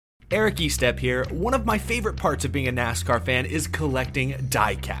Eric Estep here. One of my favorite parts of being a NASCAR fan is collecting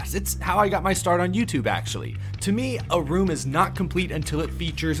diecasts. It's how I got my start on YouTube, actually. To me, a room is not complete until it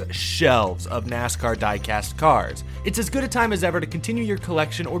features shelves of NASCAR diecast cars. It's as good a time as ever to continue your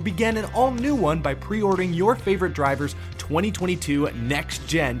collection or begin an all-new one by pre-ordering your favorite driver's 2022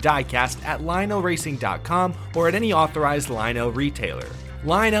 next-gen diecast at lionelracing.com or at any authorized Lionel retailer.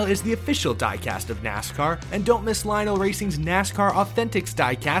 Lionel is the official diecast of NASCAR, and don't miss Lionel Racing's NASCAR Authentics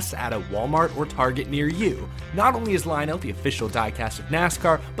diecasts at a Walmart or Target near you. Not only is Lionel the official diecast of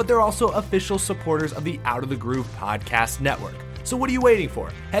NASCAR, but they're also official supporters of the Out of the Groove podcast network. So what are you waiting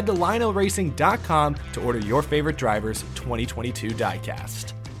for? Head to lionelracing.com to order your favorite driver's 2022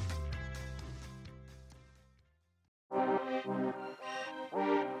 diecast.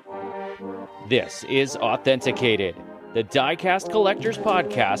 This is Authenticated, the Diecast Collectors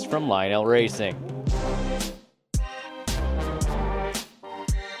Podcast from Lionel Racing.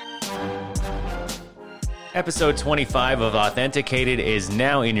 Episode 25 of Authenticated is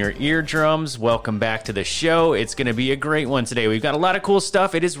now in your eardrums. Welcome back to the show. It's going to be a great one today. We've got a lot of cool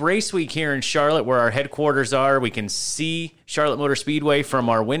stuff. It is race week here in Charlotte, where our headquarters are. We can see Charlotte Motor Speedway from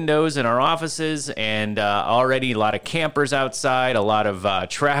our windows in our offices, and already a lot of campers outside, a lot of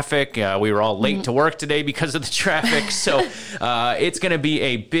traffic. We were all late to work today because of the traffic, so it's going to be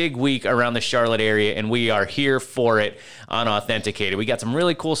a big week around the Charlotte area, and we are here for it on Authenticated. We got some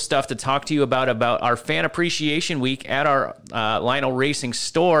really cool stuff to talk to you about our Fan Appreciation Week at our Lionel Racing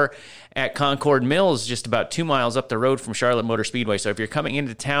store at Concord Mills, just about 2 miles up the road from Charlotte Motor Speedway. So if you're coming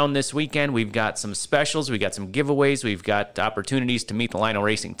into town this weekend, we've got some specials, we've got some giveaways, we've got opportunities to meet the Lionel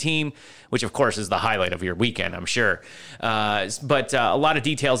Racing team, which of course is the highlight of your weekend, I'm sure. But a lot of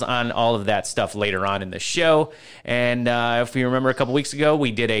details on all of that stuff later on in the show. And if you remember a couple weeks ago,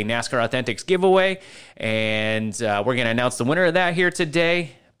 we did a NASCAR Authentics giveaway, and we're going to announce the winner of that here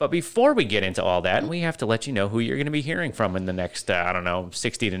today. But before we get into all that, we have to let you know who you're going to be hearing from in the next,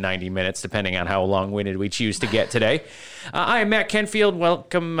 60 to 90 minutes, depending on how long-winded we choose to get today. I am Matt Kenfield,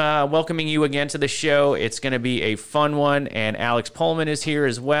 welcoming you again to the show. It's going to be a fun one, and Alex Pullman is here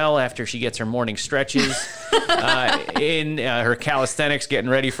as well after she gets her morning stretches in her calisthenics, getting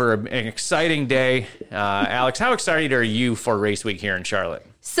ready for an exciting day. Alex, how excited are you for race week here in Charlotte?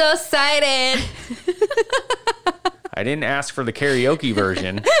 So excited! I didn't ask for the karaoke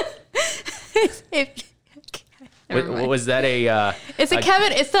version. What was that?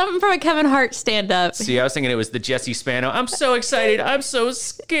 It's something from a Kevin Hart stand-up. See, I was thinking it was the Jesse Spano. I'm so excited. I'm so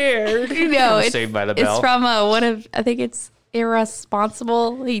scared. No, it's Saved by the Bell. It's from I think it's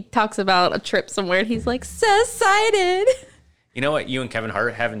Irresponsible. He talks about a trip somewhere, and he's like, so excited. You know what you and Kevin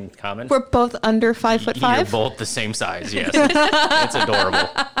Hart have in common? We're both under 5'5". You're both the same size. Yes, it's adorable.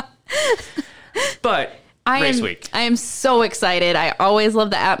 But. Race week. I am so excited. I always love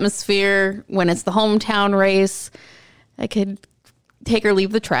the atmosphere when it's the hometown race. I could take or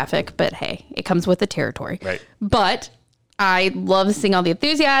leave the traffic, but hey, it comes with the territory. Right. But I love seeing all the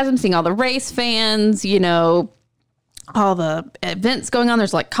enthusiasm, seeing all the race fans, all the events going on.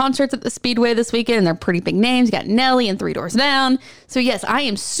 There's like concerts at the Speedway this weekend, and they're pretty big names. You got Nelly and 3 Doors Down. So yes, I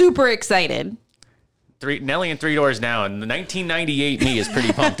am super excited. Nelly and 3 Doors Down, and the 1998 me is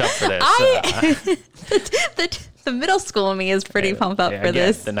pretty pumped up for this. The middle school me is pretty pumped up for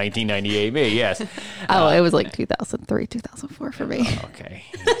this. The 1998 me, yes. It was like 2003, 2004 for me. Okay.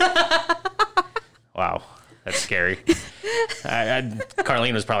 Wow, that's scary.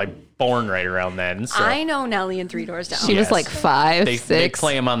 Carlene was probably born right around then. So. I know Nelly and 3 Doors Down. She was like 5, 6. They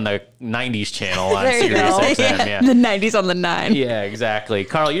play them on the 90s channel on there you Sirius go. XM. Yeah. The 90s on the 9. Yeah, exactly.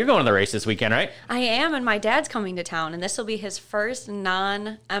 Carl, you're going to the race this weekend, right? I am, and my dad's coming to town, and this will be his first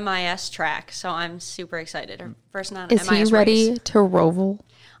non-MIS track, so I'm super excited. First non-MIS Is he ready race. to ROVAL?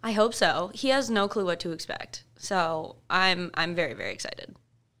 I hope so. He has no clue what to expect, so I'm very, very excited.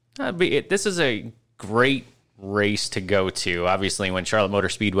 This is a great race to go to. Obviously, when Charlotte Motor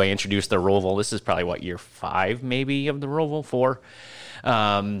Speedway introduced the ROVAL, this is probably year 5 maybe of the ROVAL, 4.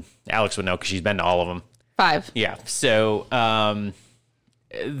 Alex would know because she's been to all of them. 5. Yeah. So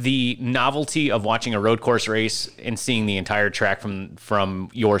the novelty of watching a road course race and seeing the entire track from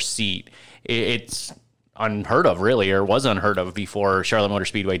your seat, it's unheard of, really, or was unheard of before Charlotte Motor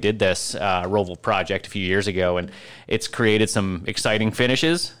Speedway did this ROVAL project a few years ago, and it's created some exciting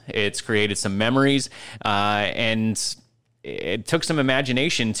finishes. It's created some memories, and it took some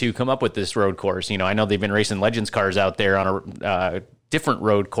imagination to come up with this road course. I know they've been racing Legends cars out there on a different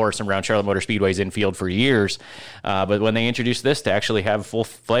road course around Charlotte Motor Speedway's infield for years, but when they introduced this to actually have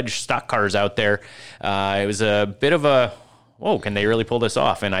full-fledged stock cars out there, it was a bit of a whoa, can they really pull this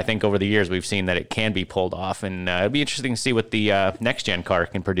off? And I think over the years we've seen that it can be pulled off, and it'll be interesting to see what the next-gen car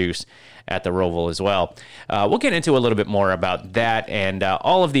can produce at the ROVAL as well. We'll get into a little bit more about that and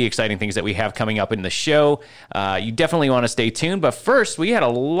all of the exciting things that we have coming up in the show. You definitely want to stay tuned, but first, we had a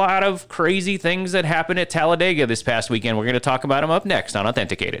lot of crazy things that happened at Talladega this past weekend. We're going to talk about them up next on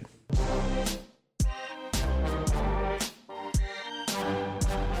Authenticated.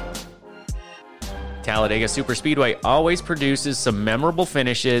 Talladega Superspeedway always produces some memorable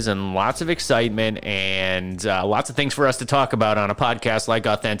finishes and lots of excitement and lots of things for us to talk about on a podcast like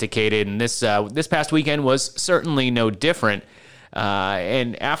Authenticated. And this past weekend was certainly no different.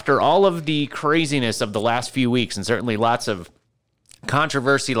 And after all of the craziness of the last few weeks, and certainly lots of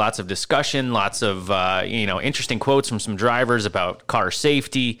controversy, lots of discussion, lots of interesting quotes from some drivers about car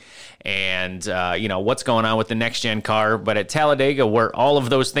safety and what's going on with the next gen car. But at Talladega, where all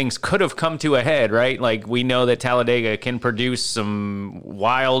of those things could have come to a head, right? Like, we know that Talladega can produce some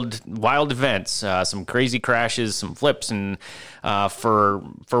wild events, some crazy crashes, some flips, and for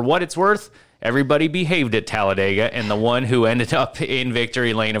what it's worth, everybody behaved at Talladega, and the one who ended up in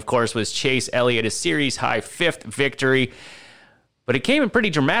victory lane, of course, was Chase Elliott, a series high 5th victory. But it came in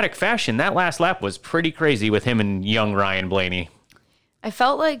pretty dramatic fashion. That last lap was pretty crazy with him and young Ryan Blaney. I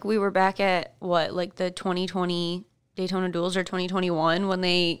felt like we were back at the 2020 Daytona Duels or 2021 when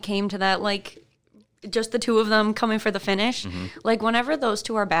they came to that, just the two of them coming for the finish. Mm-hmm. Like, whenever those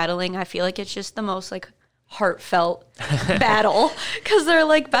two are battling, I feel like it's just the most heartfelt battle because they're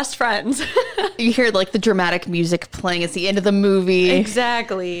like best friends. You hear the dramatic music playing at the end of the movie.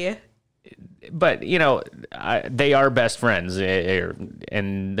 Exactly. But, they are best friends,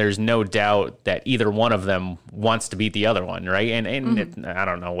 and there's no doubt that either one of them wants to beat the other one, right? And mm-hmm. I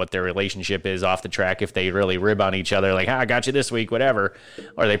don't know what their relationship is off the track, if they really rib on each other, like, I got you this week, whatever.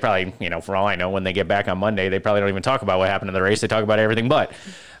 Or they probably, for all I know, when they get back on Monday, they probably don't even talk about what happened in the race. They talk about everything but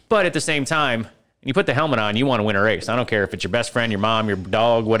at the same time, you put the helmet on, you want to win a race. I don't care if it's your best friend, your mom, your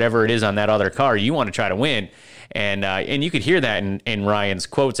dog, whatever it is on that other car, you want to try to win. And you could hear that in Ryan's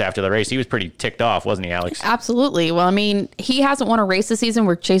quotes after the race. He was pretty ticked off, wasn't he, Alex? Absolutely. Well, I mean, he hasn't won a race this season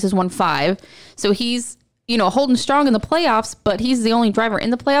where Chase has won 5. So he's, holding strong in the playoffs, but he's the only driver in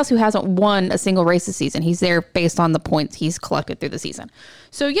the playoffs who hasn't won a single race this season. He's there based on the points he's collected through the season.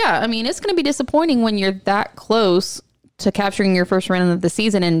 So, yeah, I mean, it's going to be disappointing when you're that close to capturing your first run of the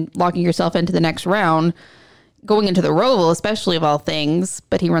season and locking yourself into the next round, going into the ROVAL, especially of all things,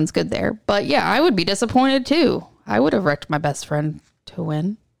 but he runs good there. But yeah, I would be disappointed too. I would have wrecked my best friend to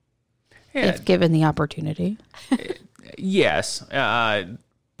win if given the opportunity. Yes.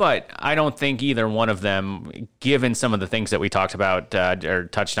 But I don't think either one of them, given some of the things that we talked about or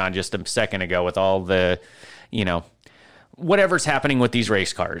touched on just a second ago with all the, whatever's happening with these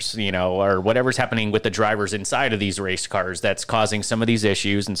race cars, or whatever's happening with the drivers inside of these race cars that's causing some of these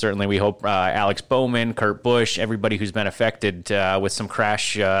issues. And certainly we hope Alex Bowman, Kurt Busch, everybody who's been affected with some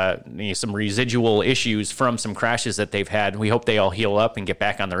crash, some residual issues from some crashes that they've had, we hope they all heal up and get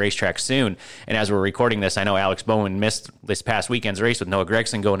back on the racetrack soon. And as we're recording this, I know Alex Bowman missed this past weekend's race with Noah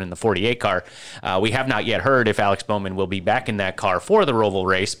Gragson going in the 48 car. We have not yet heard if Alex Bowman will be back in that car for the ROVAL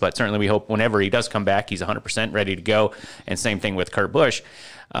race, but certainly we hope whenever he does come back, he's 100% ready to go. And same thing with Kurt Busch.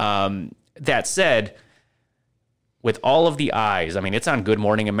 That said, with all of the eyes, I mean, it's on Good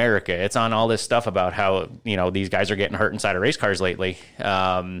Morning America. It's on all this stuff about how, these guys are getting hurt inside of race cars lately.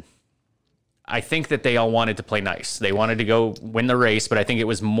 I think that they all wanted to play nice. They wanted to go win the race, but I think it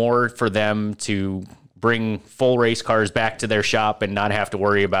was more for them to bring full race cars back to their shop and not have to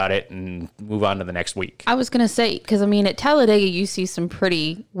worry about it and move on to the next week. I was going to say, because, I mean, at Talladega, you see some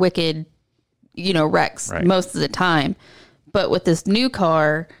pretty wicked, wrecks most of the time. But with this new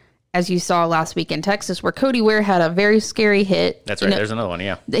car, as you saw last week in Texas, where Cody Ware had a very scary hit. That's right. There's another one,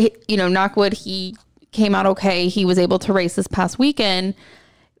 yeah. Knockwood, he came out okay. He was able to race this past weekend.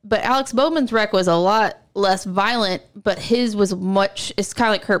 But Alex Bowman's wreck was a lot less violent, but his was it's kind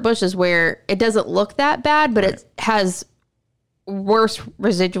of like Kurt Busch's, where it doesn't look that bad, but it has worse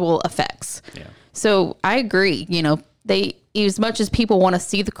residual effects. Yeah. So I agree. As much as people want to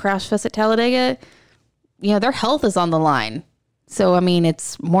see the crash fest at Talladega, their health is on the line. So, I mean,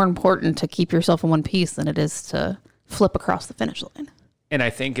 it's more important to keep yourself in one piece than it is to flip across the finish line. And I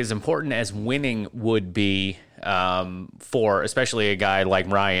think as important as winning would be for especially a guy like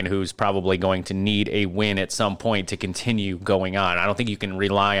Ryan, who's probably going to need a win at some point to continue going on. I don't think you can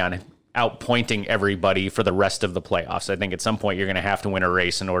rely on outpointing everybody for the rest of the playoffs. I think at some point you're going to have to win a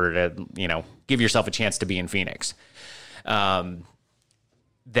race in order to, give yourself a chance to be in Phoenix. That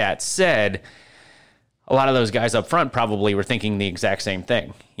said, a lot of those guys up front probably were thinking the exact same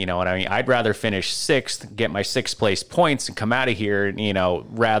thing. You know what I mean? I'd rather finish 6th, get my 6th place points and come out of here, you know,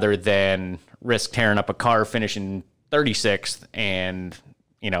 rather than risk tearing up a car, finishing 36th and,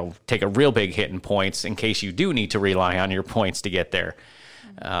 you know, take a real big hit in points in case you do need to rely on your points to get there.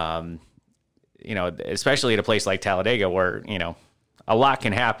 You know, especially at a place like Talladega where, you know, a lot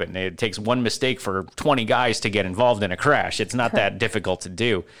can happen. It takes one mistake for 20 guys to get involved in a crash. It's not that difficult to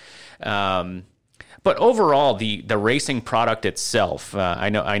do. But overall, the racing product itself, I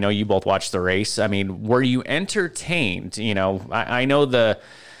know you both watched the race. I mean, were you entertained? You know, I know the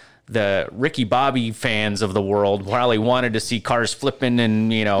Ricky Bobby fans of the world probably wanted to see cars flipping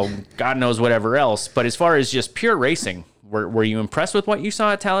and, you know, God knows whatever else. But as far as just pure racing, were you impressed with what you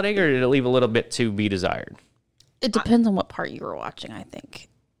saw at Talladega, or did it leave a little bit to be desired? It depends on what part you were watching, I think.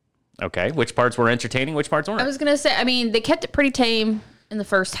 Okay. Which parts were entertaining? Which parts weren't? I was going to say, I mean, they kept it pretty tame in the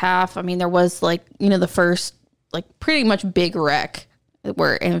first half. I mean, there was like, you know, the first like pretty much big wreck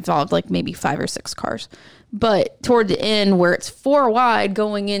where it involved like maybe 5 or 6 cars. But toward the end where it's 4 wide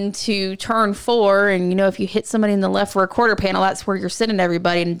going into turn 4, and, you know, if you hit somebody in the left rear quarter panel, that's where you're sitting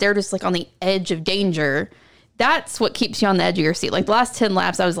everybody, and they're just like on the edge of danger. That's what keeps you on the edge of your seat. Like the last 10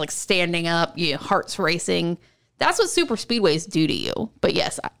 laps, I was like standing up, you know, heart's racing. That's what super speedways do to you. But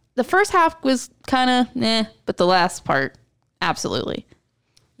yes, the first half was kind of but the last part, absolutely.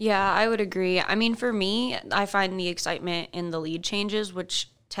 Yeah, I would agree. I mean, for me, I find the excitement in the lead changes, which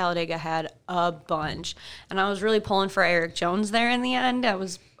Talladega had a bunch. And I was really pulling for Eric Jones there in the end. I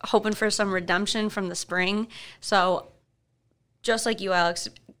was hoping for some redemption from the spring. So just like you, Alex,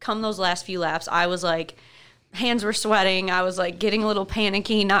 come those last few laps, I was like, hands were sweating. I was like getting a little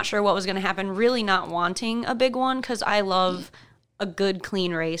panicky, not sure what was going to happen, really not wanting a big one because I love a good,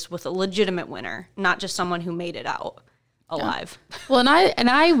 clean race with a legitimate winner, not just someone who made it out alive. Yeah. Well, and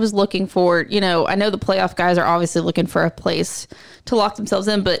I was looking for, you know, I know the playoff guys are obviously looking for a place to lock themselves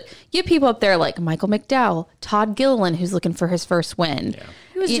in, but you have people up there like Michael McDowell, Todd Gilliland, who's looking for his first win. Yeah.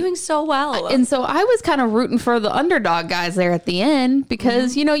 He was doing so well. And so I was kind of rooting for the underdog guys there at the end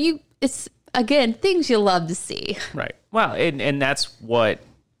because, you know, it's, again, things you love to see. Right. Well, and that's what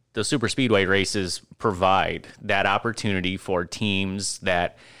the super speedway races provide, that opportunity for teams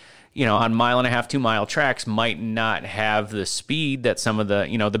that, you know, on 1.5 2-mile tracks might not have the speed that some of the,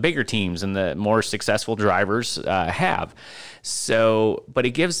 you know, the bigger teams and the more successful drivers have. So, but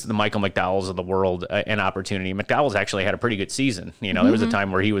it gives the Michael McDowells of the world an opportunity. McDowell's actually had a pretty good season. You know, there was a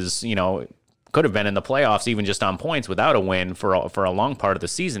time where he was, you know, could have been in the playoffs even just on points without a win for a long part of the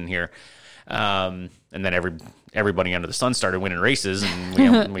season here. And then everybody under the sun started winning races,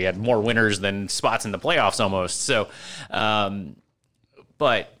 and we had more winners than spots in the playoffs almost. So,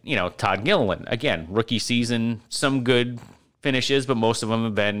 but, you know, Todd Gilliland, again, rookie season, some good finishes, but most of them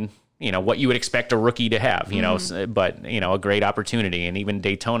have been, you know, what you would expect a rookie to have, you know, but, you know, a great opportunity. And even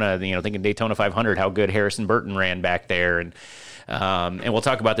Daytona, you know, thinking Daytona 500, how good Harrison Burton ran back there. And we'll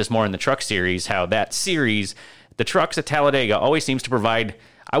talk about this more in the truck series, how that series, the trucks at Talladega always seems to provide.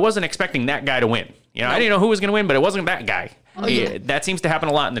 I wasn't expecting that guy to win. You know, I didn't know who was going to win, but it wasn't that guy. Oh, yeah. That seems to happen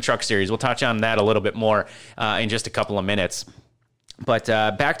a lot in the truck series. We'll touch on that a little bit more in just a couple of minutes. But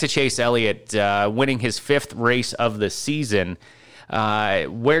back to Chase Elliott winning his 5th race of the season.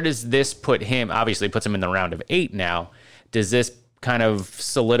 Where does this put him? Obviously, it puts him in the round of 8 now. Does this kind of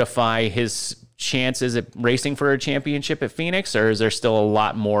solidify his chances at racing for a championship at Phoenix, or is there still a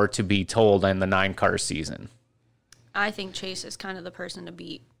lot more to be told in the 9-car season? I think Chase is kind of the person to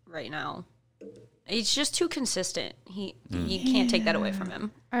beat right now. He's just too consistent. You can't take that away from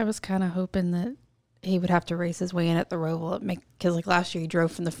him. I was kind of hoping that he would have to race his way in at the ROVAL because like last year he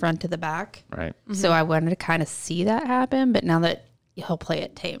drove from the front to the back. Right. So I wanted to kind of see that happen, but now that he'll play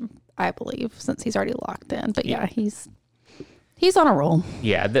it tame, I believe, since he's already locked in. But yeah, he's on a roll.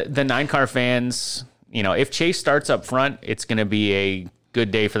 Yeah, the 9-car fans, you know, if Chase starts up front, it's going to be a good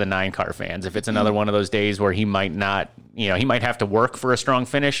day for the 9-car fans. If it's another one of those days where he might not, you know, he might have to work for a strong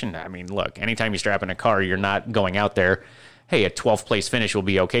finish. And I mean, look, anytime you strap in a car, you're not going out there, hey, a 12th place finish will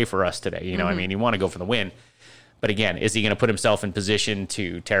be okay for us today. You know, I mean, you want to go for the win. But again, is he going to put himself in position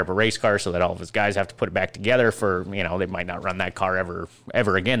to tear up a race car so that all of his guys have to put it back together for, you know, they might not run that car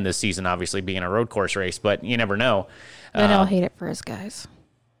ever again this season, obviously being a road course race, but you never know. Then I'll hate it for his guys.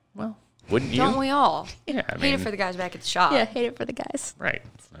 Well, wouldn't you? Don't we all? Yeah, I mean, hate it for the guys back at the shop. Yeah, hate it for the guys. Right.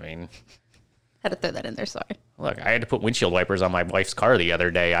 I mean, had to throw that in there, sorry. Look, I had to put windshield wipers on my wife's car the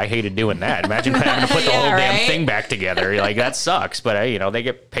other day. I hated doing that. Imagine having to put the whole damn thing back together. Like, that sucks. But, you know, they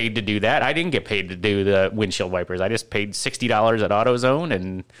get paid to do that. I didn't get paid to do the windshield wipers. I just paid $60 at AutoZone,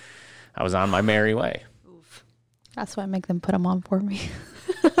 and I was on my merry way. That's why I make them put them on for me.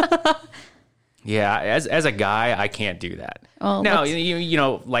 Yeah, as a guy, I can't do that. Oh, now, you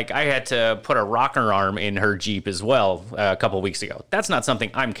know, like I had to put a rocker arm in her Jeep as well a couple of weeks ago. That's not something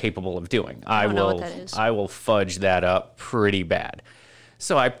I'm capable of doing. I don't know what that is. will fudge that up pretty bad.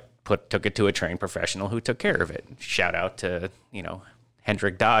 So I took it to a trained professional who took care of it. Shout out to, you know,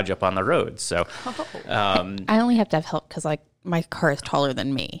 Hendrick Dodge up on the road. So I only have to have help because my car is taller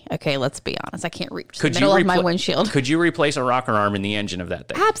than me. Okay, let's be honest. I can't reach the middle of my windshield. Could you replace a rocker arm in the engine of that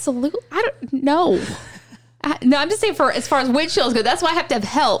thing? Absolutely. I don't know. No, I'm just saying for as far as windshields go, that's why I have to have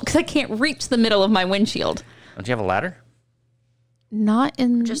help because I can't reach the middle of my windshield. Don't you have a ladder? Not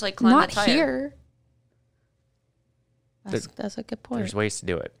in, Just like climb not the tire. here. That's a good point. There's ways to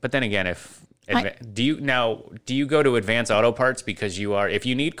do it. But then again, do you go to Advance Auto Parts because if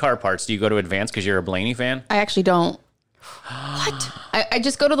you need car parts, do you go to Advance because you're a Blaney fan? I actually don't. What? I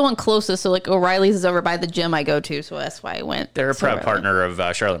just go to the one closest. So like O'Reilly's is over by the gym I go to. So that's why I went. They're a proud partner of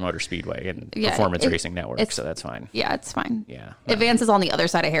Charlotte Motor Speedway and Performance Racing Network. So that's fine. Yeah, it's fine. Yeah. Advance is on the other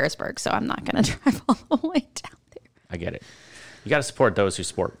side of Harrisburg. So I'm not going to drive all the way down there. I get it. You got to support those who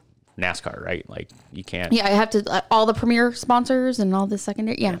support NASCAR, right? Like you can't. Yeah, I have to, all the premier sponsors and all the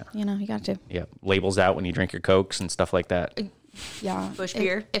secondary. Yeah, you know, you got to. Yeah. Labels out when you drink your Cokes and stuff like that. Yeah. Busch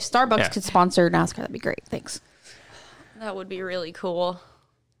beer. If Starbucks could sponsor NASCAR, that'd be great. Thanks. That would be really cool.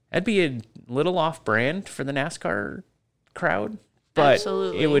 That'd be a little off brand for the NASCAR crowd. But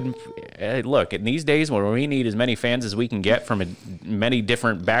Absolutely. it would look in these days where we need as many fans as we can get from many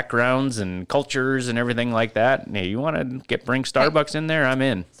different backgrounds and cultures and everything like that. Hey, you want to bring Starbucks in there? I'm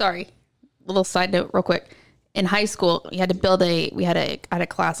in. Sorry. Little side note real quick. In high school, we had to build I had a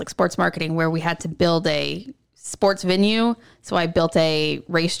class like sports marketing where we had to build a sports venue. So I built a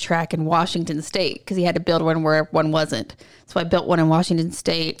racetrack in Washington State because he had to build one where one wasn't. So I built one in Washington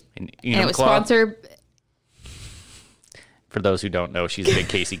State and it was sponsored. For those who don't know, she's a big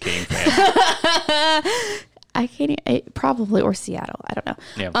Casey Kane fan. I can't probably, or Seattle. I don't know.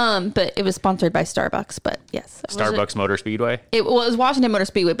 Yeah. But it was sponsored by Starbucks. But yes, Starbucks Motor Speedway. It was Washington Motor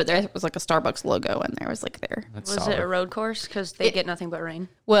Speedway, but there was like a Starbucks logo, and there was like there. Was it a road course? Because they get nothing but rain.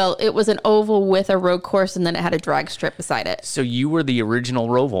 Well, it was an oval with a road course, and then it had a drag strip beside it. So you were the original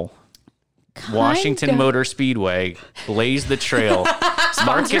ROVAL. Washington Motor Speedway blazed the trail.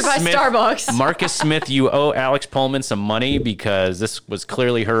 Sponsored by Starbucks. Marcus Smith, you owe Alex Pullman some money because this was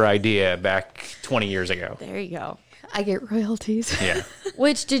clearly her idea back 20 years ago. There you go. I get royalties. Yeah.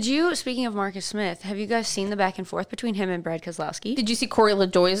 Which, speaking of Marcus Smith, have you guys seen the back and forth between him and Brad Keselowski? Did you see Corey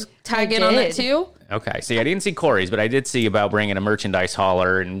LaJoie's tag I in on did. it too? Okay. See, I didn't see Corey's, but I did see about bringing a merchandise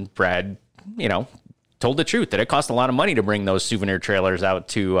hauler, and Brad, told the truth that it cost a lot of money to bring those souvenir trailers out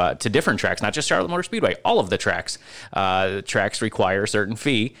to different tracks, not just Charlotte Motor Speedway, all of the tracks. The tracks require a certain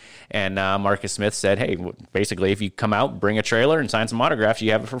fee. And Marcus Smith said, hey, basically, if you come out, bring a trailer and sign some autographs, you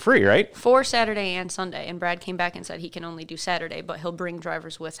have it for free, right? For Saturday and Sunday. And Brad came back and said he can only do Saturday, but he'll bring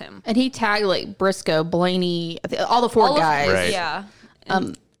drivers with him. And he tagged like Briscoe, Blaney, all the Ford guys. Right. Yeah.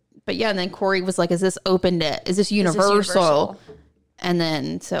 But yeah, and then Corey was like, is this universal? And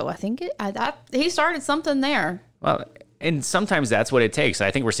then, so I think he started something there. Well, and sometimes that's what it takes.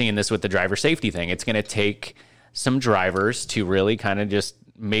 I think we're seeing this with the driver safety thing. It's going to take some drivers to really kind of just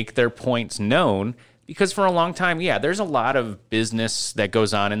make their points known, because for a long time, there's a lot of business that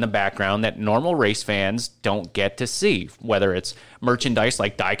goes on in the background that normal race fans don't get to see, whether it's merchandise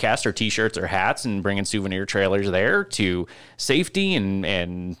like diecast or t-shirts or hats and bringing souvenir trailers there, to safety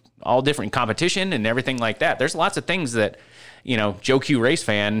and all different competition and everything like that. There's lots of things that Joe Q race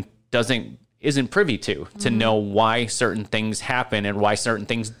fan isn't privy to know why certain things happen and why certain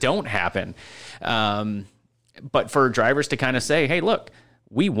things don't happen. But for drivers to kind of say, hey, look,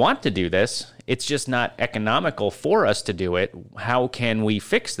 we want to do this. It's just not economical for us to do it. How can we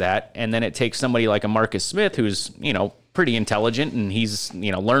fix that? And then it takes somebody like a Marcus Smith, who's, pretty intelligent, and he's,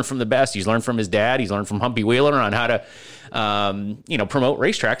 learned from the best. He's learned from his dad. He's learned from Humpy Wheeler on how to, promote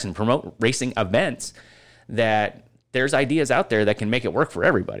racetracks and promote racing events, that there's ideas out there that can make it work for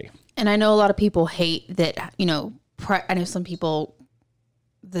everybody. And I know a lot of people hate that, I know some people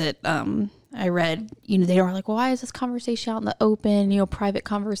that I read, they were like, well, why is this conversation out in the open, private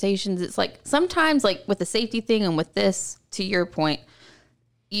conversations? It's like sometimes, like with the safety thing and with this, to your point,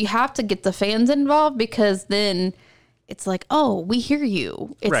 you have to get the fans involved, because then it's like, oh, we hear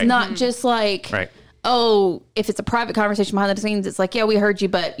you. It's not just like, oh, if it's a private conversation behind the scenes, it's like, yeah, we heard you,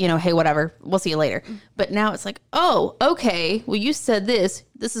 but, hey, whatever, we'll see you later. But now it's like, oh, okay, well, you said this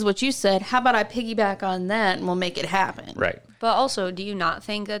is what you said. How about I piggyback on that and we'll make it happen? Right. But also, do you not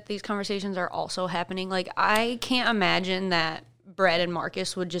think that these conversations are also happening? Like, I can't imagine that Brad and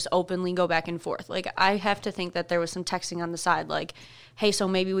Marcus would just openly go back and forth. Like, I have to think that there was some texting on the side, like, hey, so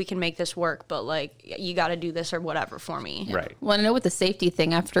maybe we can make this work, but, like, you got to do this or whatever for me. Right. Well, I know with the safety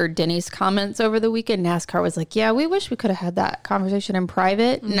thing, after Denny's comments over the weekend, NASCAR was like, yeah, we wish we could have had that conversation in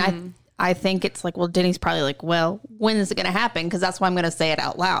private. And I think it's like, well, Denny's probably like, well, when is it going to happen? Because that's why I'm going to say it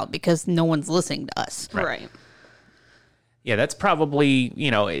out loud, because no one's listening to us. Right. Yeah, that's probably,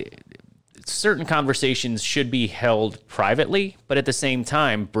 certain conversations should be held privately, but at the same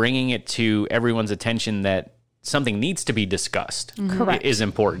time, bringing it to everyone's attention that something needs to be discussed Correct. is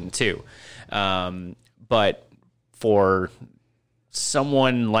important too. But for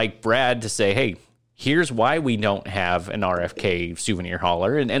someone like Brad to say, hey, here's why we don't have an RFK souvenir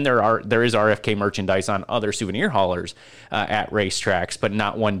hauler, and there is RFK merchandise on other souvenir haulers at racetracks, but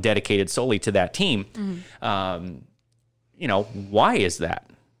not one dedicated solely to that team. Why is that?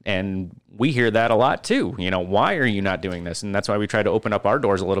 And we hear that a lot too. Why are you not doing this? And that's why we try to open up our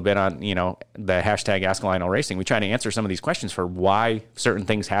doors a little bit on, the hashtag Ask Lionel Racing. We try to answer some of these questions for why certain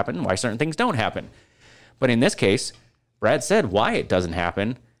things happen, why certain things don't happen. But in this case, Brad said why it doesn't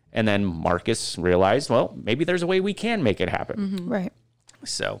happen. And then Marcus realized, well, maybe there's a way we can make it happen. Right.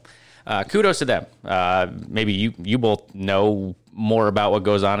 So kudos to them. Maybe you both know more about what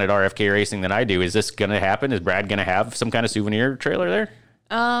goes on at RFK Racing than I do. Is this going to happen? Is Brad going to have some kind of souvenir trailer there?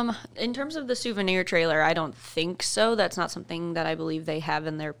 In terms of the souvenir trailer, I don't think so. That's not something that I believe they have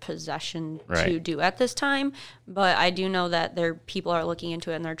in their possession to do at this time. But I do know that people are looking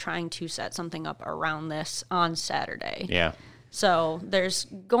into it, and they're trying to set something up around this on Saturday. Yeah. So there's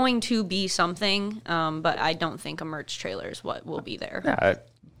going to be something, but I don't think a merch trailer is what will be there.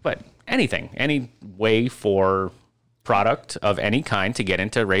 But any way for product of any kind to get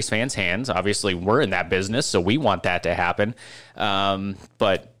into race fans' hands. Obviously, we're in that business, so we want that to happen.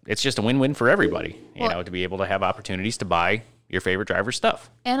 But it's just a win-win for everybody, to be able to have opportunities to buy your favorite driver's stuff.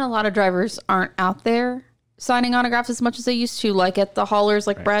 And a lot of drivers aren't out there signing autographs as much as they used to, like at the haulers,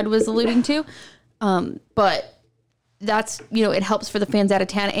 like Brad was alluding to. But that's, it helps for the fans out of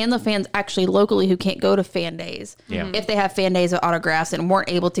town and the fans actually locally who can't go to fan days. Yeah. If they have fan days of autographs and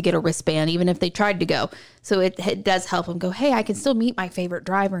weren't able to get a wristband, even if they tried to go. So it does help them go, hey, I can still meet my favorite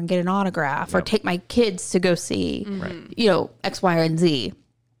driver and get an autograph or take my kids to go see, X, Y, and Z.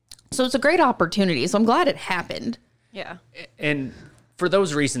 So it's a great opportunity. So I'm glad it happened. Yeah. And for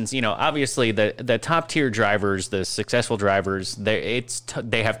those reasons, obviously the top tier drivers, the successful drivers, they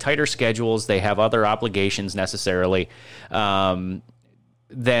have tighter schedules. They have other obligations necessarily than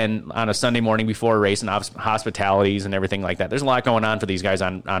on a Sunday morning before a race and hospitalities and everything like that. There's a lot going on for these guys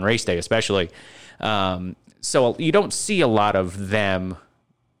on race day, especially. So you don't see a lot of them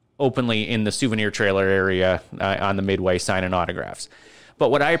openly in the souvenir trailer area on the Midway signing autographs. But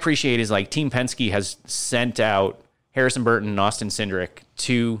what I appreciate is like Team Penske has sent out Harrison Burton and Austin Cindric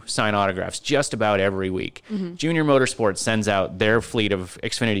to sign autographs just about every week. Junior Motorsports sends out their fleet of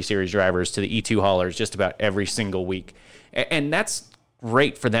Xfinity Series drivers to the E2 haulers just about every single week. And that's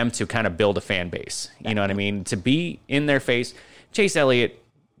great for them to kind of build a fan base. You know what I mean? To be in their face. Chase Elliott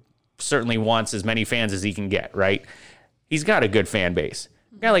certainly wants as many fans as he can get, right? He's got a good fan base.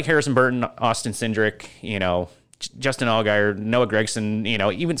 A guy like Harrison Burton, Austin Cindric, Justin Allgaier, Noah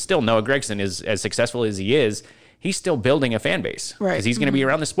Gragson, even still Noah Gragson is as successful as he is. He's still building a fan base because he's going to be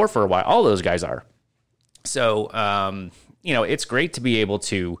around the sport for a while. All those guys are. So, it's great to be able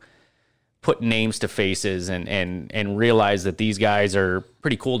to put names to faces and realize that these guys are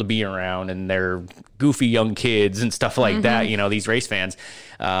pretty cool to be around and they're goofy young kids and stuff like that. These race fans,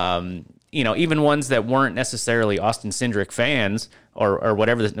 even ones that weren't necessarily Austin Cindric fans or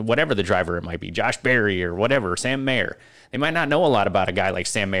whatever the driver it might be, Josh Berry or whatever, Sam Mayer. They might not know a lot about a guy like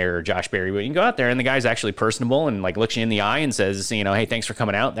Sam Mayer or Josh Berry, but you can go out there and the guy's actually personable and like looks you in the eye and says, hey, thanks for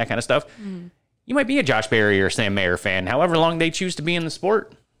coming out, that kind of stuff. You might be a Josh Berry or Sam Mayer fan, however long they choose to be in the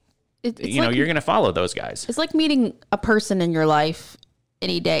sport. You're going to follow those guys. It's like meeting a person in your life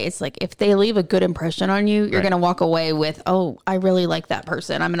any day. It's like if they leave a good impression on you, you're going to walk away with, oh, I really like that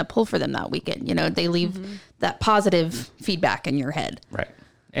person. I'm going to pull for them that weekend. They leave that positive feedback in your head. Right.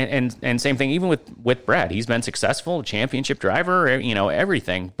 And same thing, even with Brad, he's been successful, championship driver,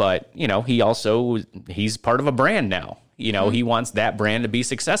 everything. But, he's part of a brand now. He wants that brand to be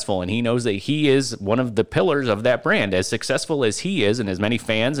successful, and he knows that he is one of the pillars of that brand. As successful as he is and as many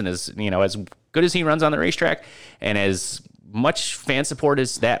fans and as good as he runs on the racetrack and as much fan support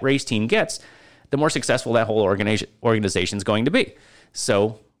as that race team gets, the more successful that whole organization is going to be.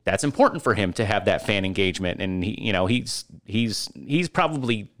 So that's important for him to have that fan engagement. And he's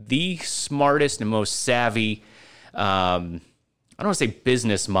probably the smartest and most savvy I don't want to say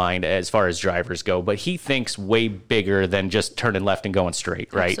business mind as far as drivers go, but he thinks way bigger than just turning left and going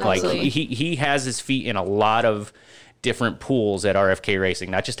straight, right? Absolutely. Like he has his feet in a lot of different pools at RFK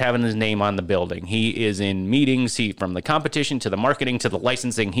Racing, not just having his name on the building. He is in meetings, from the competition to the marketing to the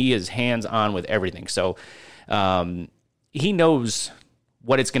licensing, he is hands-on with everything. So he knows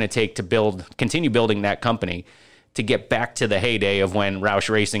what it's going to take to continue building that company to get back to the heyday of when Roush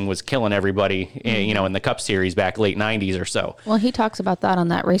Racing was killing everybody, in the Cup Series back late 90s or so. Well, he talks about that on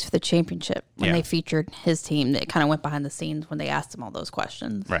that Race for the Championship when they featured his team. That kind of went behind the scenes when they asked him all those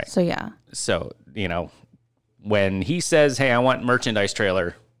questions. Right. So, yeah. So, when he says, hey, I want merchandise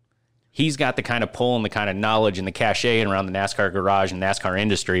trailer, he's got the kind of pull and the kind of knowledge and the cachet around the NASCAR garage and NASCAR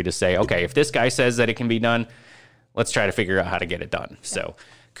industry to say, okay, if this guy says that it can be done, let's try to figure out how to get it done. So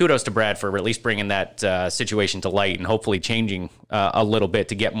kudos to Brad for at least bringing that situation to light and hopefully changing a little bit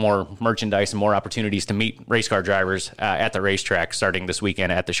to get more merchandise and more opportunities to meet race car drivers at the racetrack starting this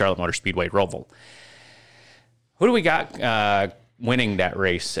weekend at the Charlotte Motor Speedway ROVAL. Who do we got winning that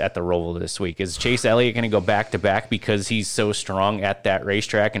race at the ROVAL this week? Is Chase Elliott going to go back-to-back because he's so strong at that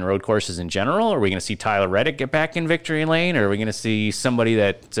racetrack and road courses in general? Or are we going to see Tyler Reddick get back in victory lane? Or are we going to see somebody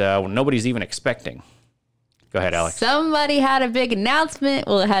that nobody's even expecting? Go ahead, Alex. Somebody had a big announcement.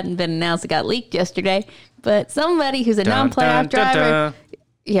 Well, it hadn't been announced. It got leaked yesterday. But somebody who's a non-playoff driver.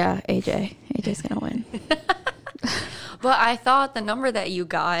 Yeah, AJ. AJ's going to win. But I thought the number that you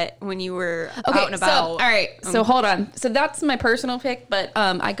got when you were out and about. All right. So hold on. So that's my personal pick, but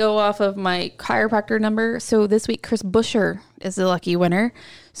I go off of my chiropractor number. So this week, Chris Buescher is the lucky winner.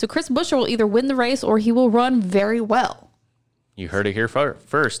 So Chris Buescher will either win the race or he will run very well. You heard it here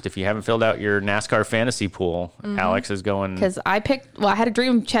first. If you haven't filled out your NASCAR fantasy pool, Alex is going. Because I had a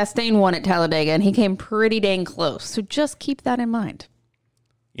dream Chastain won at Talladega, and he came pretty dang close. So just keep that in mind.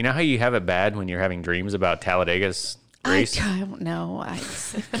 You know how you have it bad when you're having dreams about Talladega's race? I don't know. I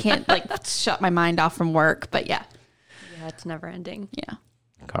can't shut my mind off from work, but yeah. Yeah, it's never ending. Yeah.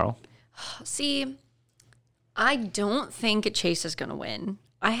 Carl? See, I don't think Chase is going to win.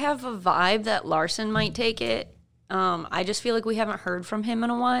 I have a vibe that Larson might take it. I just feel like we haven't heard from him in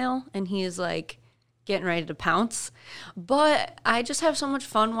a while, and he is getting ready to pounce. But I just have so much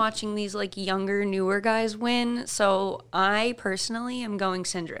fun watching these younger, newer guys win. So I personally am going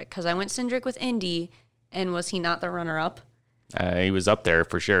Cindric because I went Cindric with Indy, and was he not the runner-up? He was up there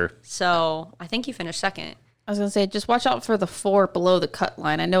for sure. So I think he finished second. I was going to say, just watch out for the 4 below the cut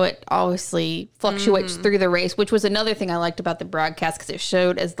line. I know it obviously fluctuates through the race, which was another thing I liked about the broadcast because it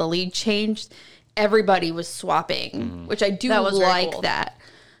showed as the lead changed, everybody was swapping, which I do like cool. that.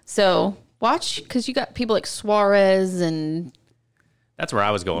 So watch, because you got people like Suarez and... That's where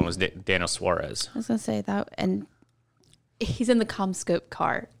I was going, was Daniel Suarez. I was going to say that, and he's in the ComScope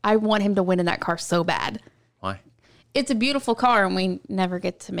car. I want him to win in that car so bad. Why? It's a beautiful car, and we never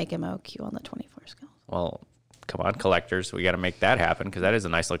get to make him OQ on the 24 scale. Well, come on, collectors. We got to make that happen, because that is a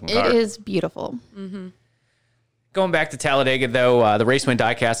nice-looking car. It is beautiful. Mm-hmm. Going back to Talladega, though, the Racewin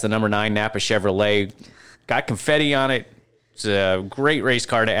diecast, the number 9 Napa Chevrolet, got confetti on it. It's a great race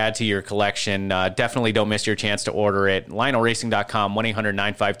car to add to your collection. Definitely don't miss your chance to order it. LionelRacing.com,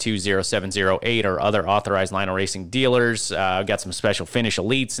 1-800-952-0708, or other authorized Lionel Racing dealers. Got some special finish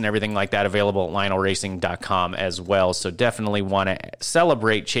elites and everything like that available at LionelRacing.com as well. So definitely want to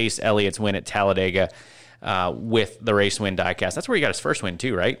celebrate Chase Elliott's win at Talladega with the Racewin diecast. That's where he got his first win,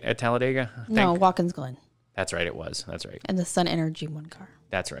 too, right? At Talladega? No, Watkins Glen. That's right, it was. That's right. And the Sun Energy 1 car.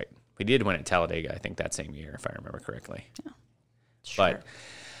 That's right. We did win at Talladega, I think, that same year, if I remember correctly. Yeah. Sure.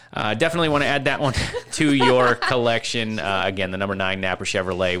 But definitely want to add that one to your collection. Again, the number 9 Napa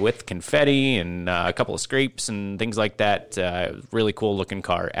Chevrolet with confetti and a couple of scrapes and things like that. Really cool looking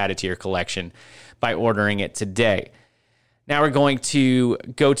car. Add it to your collection by ordering it today. Now we're going to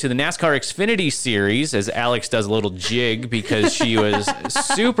go to the NASCAR Xfinity Series as Alex does a little jig because she was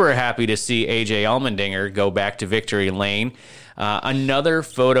super happy to see AJ Allmendinger go back to victory lane. Another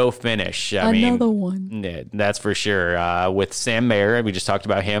photo finish. Another one. That's for sure. With Sam Mayer, we just talked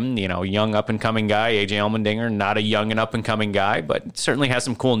about him, young up-and-coming guy. AJ Allmendinger, not a young and up-and-coming guy, but certainly has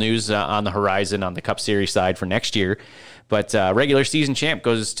some cool news on the horizon on the Cup Series side for next year. But regular season champ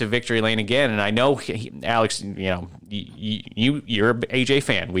goes to victory lane again. And I know, Alex, you're an AJ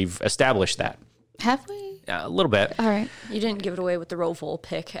fan. We've established that. Have we? A little bit. All right. You didn't give it away with the ROVAL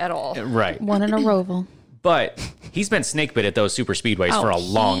pick at all. Right. One in a ROVAL. But he's been snake bit at those super speedways for a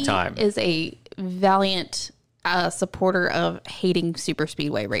long time. He is a valiant supporter of hating super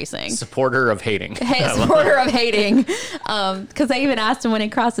speedway racing. Supporter of hating. Supporter of hating. Because I even asked him when he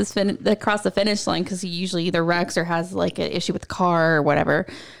crosses the finish line, because he usually either wrecks or has an issue with the car or whatever.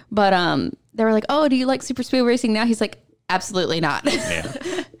 But they were like, "Oh, do you like super speedway racing now?" He's like, Absolutely not.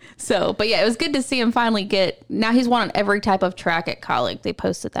 Yeah. So, but yeah, it was good to see him finally now he's won on every type of track at Colleague. They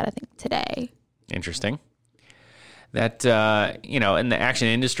posted that, I think, today. Interesting. That, in the Action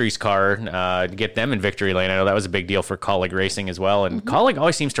Industries car, to get them in victory lane, I know that was a big deal for Colleague Racing as well. And Colleague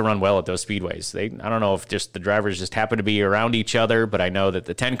always seems to run well at those speedways. I don't know if just the drivers just happen to be around each other, but I know that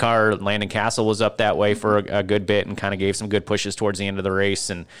the 10 car, Landon Castle, was up that way for a good bit and kind of gave some good pushes towards the end of the race.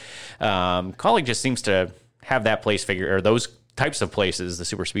 And Colleague just seems to have that place figured, or those types of places, the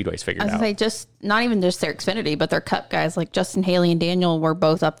super speedways figured out. They just, not even just their Xfinity, but their Cup guys like Justin Haley and Daniel were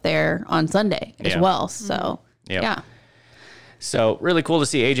both up there on Sunday as well. So, yeah. So really cool to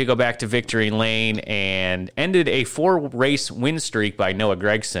see AJ go back to victory lane and ended a 4-race win streak by Noah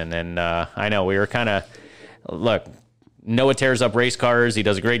Gragson. And I know we were kind of, look, Noah tears up race cars. He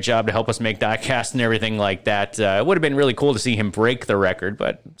does a great job to help us make diecast and everything like that. It would have been really cool to see him break the record,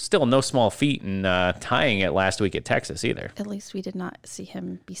 but still no small feat in tying it last week at Texas either. At least we did not see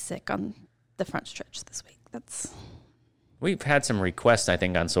him be sick on the front stretch this week. We've had some requests, I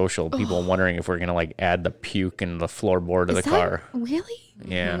think, on social. People wondering if we're going to add the puke in the floorboard of the car. Really?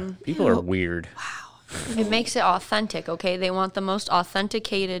 Yeah. People are weird. Wow. It makes it authentic, okay? They want the most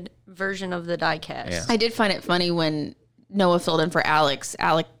authenticated version of the diecast. Yeah. I did find it funny when Noah filled in for Alex.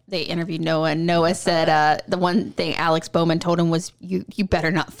 They interviewed Noah, and Noah said the one thing Alex Bowman told him was, you better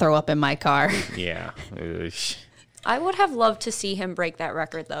not throw up in my car. Yeah. I would have loved to see him break that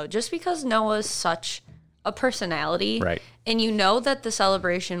record, though, just because Noah's such a personality. Right. And that the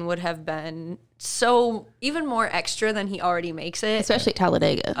celebration would have been even more extra than he already makes it. Especially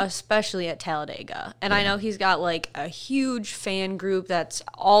at Talladega. And I know he's got a huge fan group that's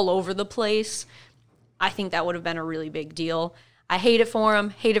all over the place. I think that would have been a really big deal. I hate it for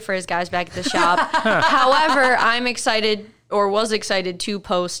him, hate it for his guys back at the shop. However, I'm excited, or was excited, to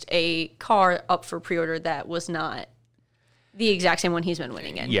post a car up for pre-order that was not the exact same one he's been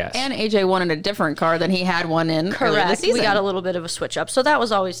winning in. Yes. And AJ wanted a different car than he had one in. Correct. This season. We got a little bit of a switch up. So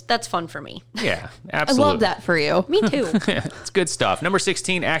that's fun for me. Yeah, I absolutely. love that for you. Me too. It's good stuff. Number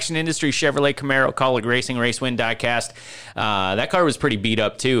 16, Action Industries Chevrolet Camaro Colleague Racing Race Win diecast. That car was pretty beat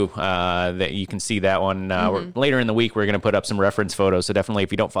up too. That you can see that one. Later in the week, we're going to put up some reference photos. So definitely,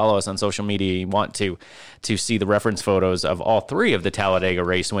 if you don't follow us on social media, you want to see the reference photos of all 3 of the Talladega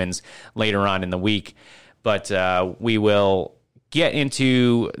race wins later on in the week. But we will get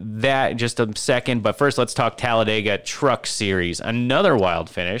into that in just a second, but first let's talk Talladega Truck Series. Another wild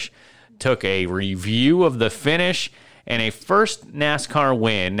finish. Took a review of the finish and a first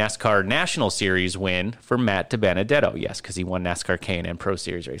NASCAR National Series win for Matt DiBenedetto. Yes, because he won NASCAR K&N Pro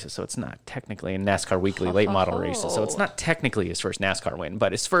Series races, so it's not technically in NASCAR Weekly late model races, so it's not technically his first NASCAR win,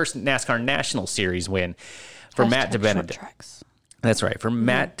 but his first NASCAR National Series win for Matt DiBenedetto. That's right, for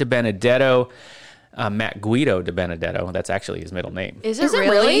Matt DiBenedetto. Matt Guido DiBenedetto. That's actually his middle name. Is it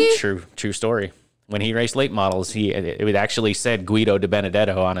really? True story. When he raced late models, it actually said Guido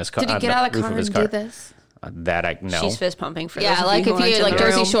DiBenedetto on his car. Did he get out of the car and do this? That I know. She's fist pumping for yeah, those like of you if you like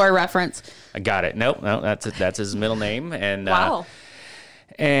Jersey room. Shore reference. I got it. No, that's his middle name. And wow.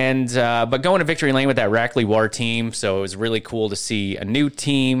 But going to victory lane with that Rackley War team, so it was really cool to see a new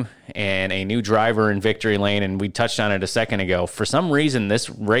team and a new driver in victory lane. And we touched on it a second ago. For some reason, this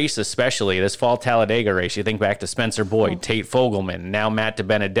race, especially this fall Talladega race, you think back to Spencer Boyd, Tate Fogelman, now Matt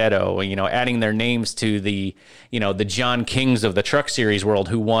DiBenedetto, adding their names to the John Kings of the Truck Series world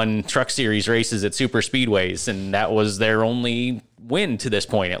who won Truck Series races at super speedways, and that was their only win to this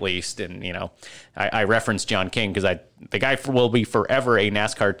point, at least. And I referenced John King because the guy will be forever a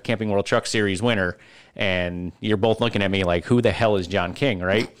NASCAR Camping World Truck Series winner, and you're both looking at me like, who the hell is John King,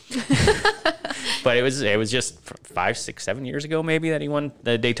 right? But it was just 5, 6, 7 years ago maybe that he won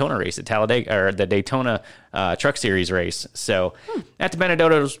the Daytona race at Talladega, or the Daytona Truck Series race. So Matt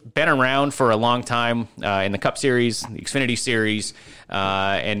DiBenedetto's been around for a long time in the Cup Series, the Xfinity Series,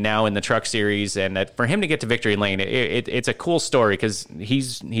 and now in the Truck Series. And for him to get to victory lane, it's a cool story because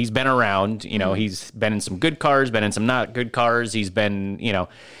he's been around. He's been in some good cars, been in some not good cars. He's been,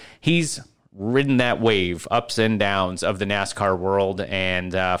 he's ridden that wave, ups and downs of the NASCAR world,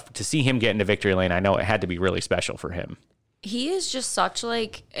 and to see him get into victory lane, I know it had to be really special for him. He is just such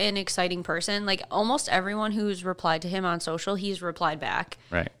an exciting person. Almost everyone who's replied to him on social, he's replied back.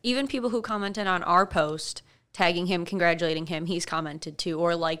 Right. Even people who commented on our post, tagging him, congratulating him, he's commented too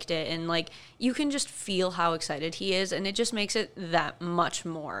or liked it. And you can just feel how excited he is, and it just makes it that much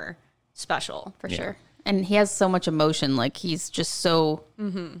more special. For sure. And he has so much emotion. He's just so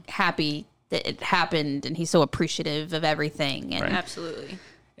happy that it happened, and he's so appreciative of everything. And Absolutely.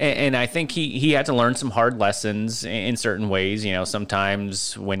 And I think he had to learn some hard lessons in certain ways. You know,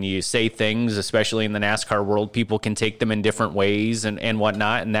 sometimes when you say things, especially in the NASCAR world, people can take them in different ways and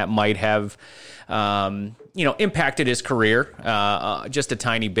whatnot. And that might have, impacted his career just a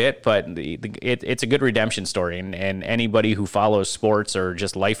tiny bit. But it's a good redemption story. And anybody who follows sports or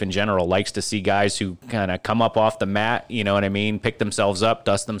just life in general likes to see guys who kind of come up off the mat, you know what I mean, pick themselves up,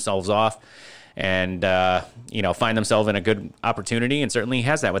 dust themselves off, and find themselves in a good opportunity, and certainly he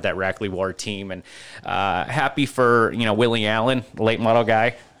has that with that Rackley Ward team. And happy for Willie Allen, the late model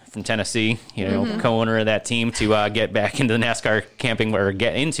guy from Tennessee, co-owner of that team, to get back into the NASCAR camping or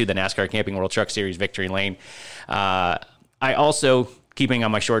get into the NASCAR Camping World Truck Series victory lane. I also, keeping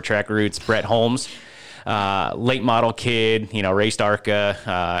on my short track roots, Brett Holmes. Late model kid, raced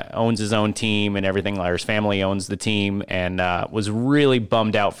ARCA, owns his own team and everything. His family owns the team, and was really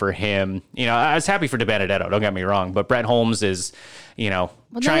bummed out for him. I was happy for DiBenedetto, don't get me wrong, but Brett Holmes is, Well,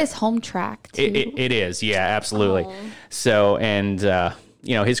 that is home track, too. It is, yeah, absolutely. Oh. So, and,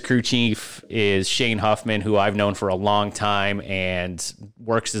 his crew chief is Shane Huffman, who I've known for a long time and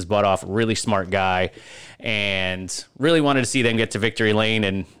works his butt off, really smart guy, and really wanted to see them get to victory lane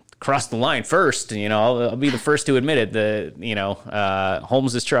and crossed the line first. I'll be the first to admit it.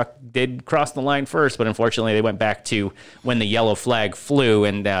 Holmes's truck did cross the line first, but unfortunately they went back to when the yellow flag flew,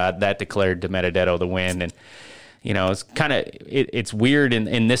 and that declared DiBenedetto the win. And it's kind of it's weird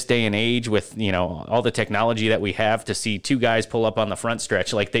in this day and age with all the technology that we have to see two guys pull up on the front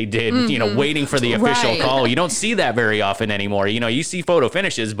stretch like they did, waiting for the official call. You don't see that very often anymore. You see photo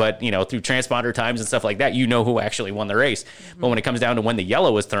finishes, but through transponder times and stuff like that, who actually won the race. But when it comes down to when the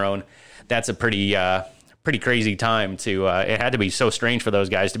yellow was thrown, that's a pretty crazy time to it had to be so strange for those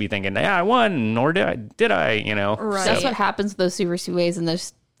guys to be thinking, yeah, I won, or did I right. That's what happens with those super speedways and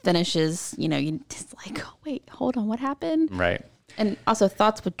those finishes. You just like, oh, wait, hold on, what happened? Right. And also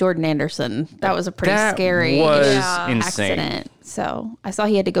thoughts with Jordan Anderson. That was a pretty scary accident. So I saw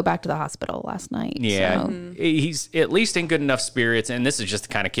he had to go back to the hospital last night. Yeah, so. He's at least in good enough spirits, and this is just the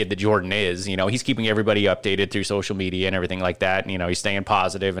kind of kid that Jordan is. He's keeping everybody updated through social media and everything like that. He's staying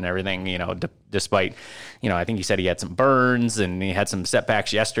positive and everything, despite, I think he said he had some burns and he had some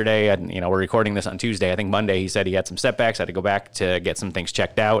setbacks yesterday. And, we're recording this on Tuesday. I think Monday he said he had some setbacks, had to go back to get some things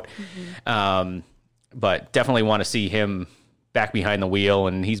checked out. But definitely want to see him back behind the wheel,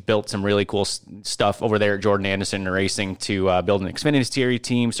 and he's built some really cool stuff over there at Jordan Anderson Racing to build an Xfinity Series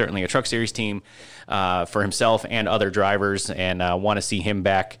team, certainly a Truck Series team for himself and other drivers, and want to see him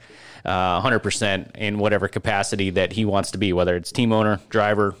back 100% in whatever capacity that he wants to be, whether it's team owner,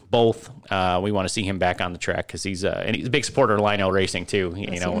 driver, both. We want to see him back on the track because he's a big supporter of Lionel Racing too.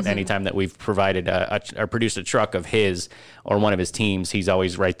 Anytime that we've provided or produced a truck of his or one of his teams, he's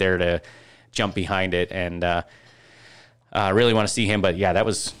always right there to jump behind it, and really want to see him. But yeah, that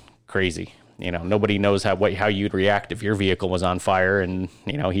was crazy. Nobody knows how you'd react if your vehicle was on fire, and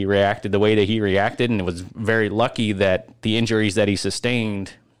he reacted the way that he reacted, and it was very lucky that the injuries that he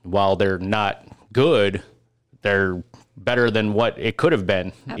sustained, while they're not good, they're better than what it could have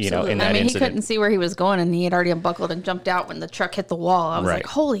been. Absolutely. In that incident. He couldn't see where he was going, and he had already unbuckled and jumped out when the truck hit the wall. I was like,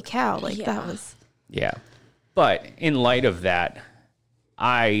 holy cow. That was. Yeah. But in light of that,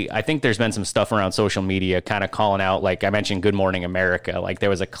 I think there's been some stuff around social media kind of calling out, like I mentioned, Good Morning America. Like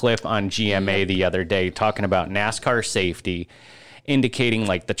there was a clip on GMA the other day talking about NASCAR safety, indicating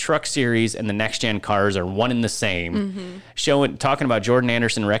like the Truck Series and the next gen cars are one and the same. Talking about Jordan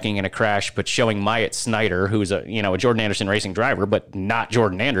Anderson wrecking in a crash, but showing Myatt Snyder, who's a Jordan Anderson racing driver, but not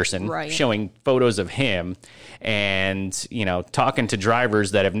Jordan Anderson, showing photos of him, and talking to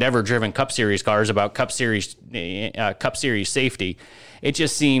drivers that have never driven Cup Series cars about Cup Series safety. It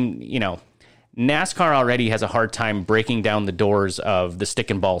just seemed, NASCAR already has a hard time breaking down the doors of the stick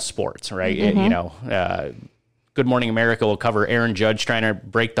and ball sports, right? Good Morning America will cover Aaron Judge trying to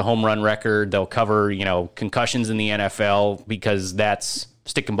break the home run record. They'll cover, concussions in the NFL because that's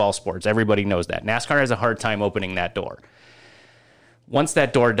stick and ball sports. Everybody knows that. NASCAR has a hard time opening that door. Once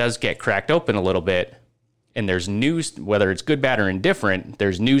that door does get cracked open a little bit, and there's news, whether it's good, bad, or indifferent,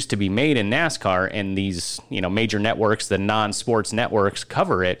 there's news to be made in NASCAR, and these, major networks, the non-sports networks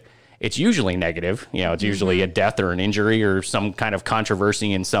cover it. It's usually negative. It's usually a death or an injury or some kind of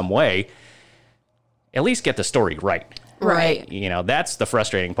controversy in some way. At least get the story right. Right. That's the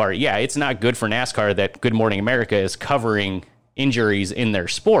frustrating part. Yeah, it's not good for NASCAR that Good Morning America is covering injuries in their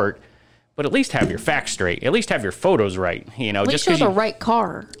sport, but at least have your facts straight. At least have your photos right. At least show the right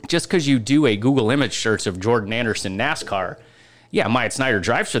car. Just because you do a Google image search of Jordan Anderson NASCAR, yeah, Myatt Snyder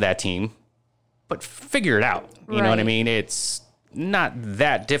drives for that team, but figure it out. You know what I mean? It's not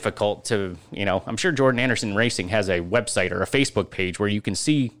that difficult to, I'm sure Jordan Anderson Racing has a website or a Facebook page where you can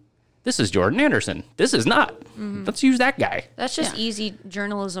see, this is Jordan Anderson. This is not. Let's use that guy. That's just easy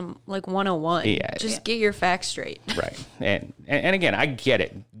journalism, like 101. Yeah. Just get your facts straight. Right. And again, I get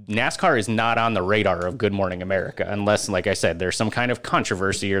it. NASCAR is not on the radar of Good Morning America unless, like I said, there's some kind of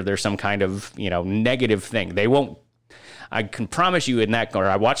controversy or there's some kind of, negative thing. They won't. I can promise you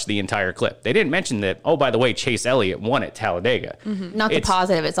I watched the entire clip. They didn't mention that, oh, by the way, Chase Elliott won at Talladega. Not the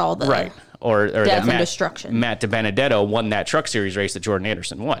positive, it's all the right. Or death that and destruction. Matt DiBenedetto won that Truck Series race that Jordan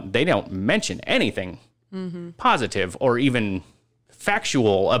Anderson won. They don't mention anything positive or even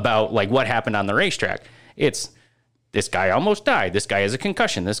factual about like what happened on the racetrack. It's this guy almost died. This guy has a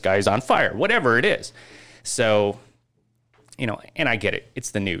concussion. This guy's on fire. Whatever it is. So, and I get it. It's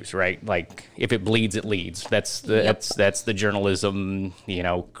the news, right? Like if it bleeds, it leads. That's the journalism,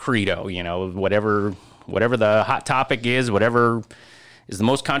 credo. Whatever the hot topic is, whatever is the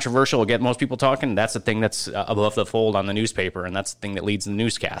most controversial, will get most people talking. That's the thing that's above the fold on the newspaper, and that's the thing that leads the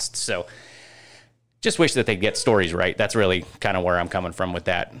newscast. So just wish that they'd get stories right. That's really kind of where I'm coming from with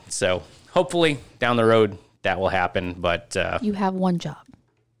that. So hopefully down the road that will happen. But you have one job.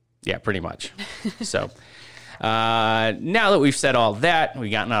 Yeah, pretty much. So now that we've said all that,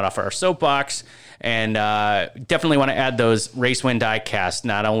 we've gotten out of our soapbox. And definitely want to add those race win die cast,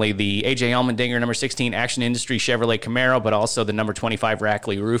 not only the AJ Allmendinger number 16 Action Industry Chevrolet Camaro, but also the number 25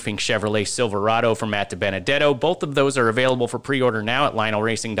 Rackley Roofing Chevrolet Silverado from Matt DiBenedetto. Both of those are available for pre-order now at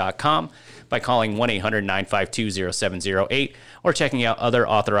LionelRacing.com by calling 1-800-952-0708 or checking out other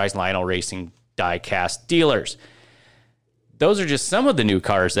authorized Lionel Racing die cast dealers. Those are just some of the new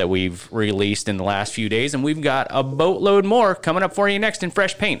cars that we've released in the last few days, and we've got a boatload more coming up for you next in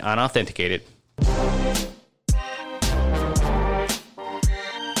Fresh Paint on Authenticated.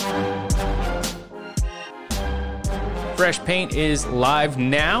 Fresh Paint is live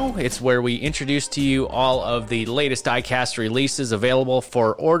now. It's where we introduce to you all of the latest diecast releases available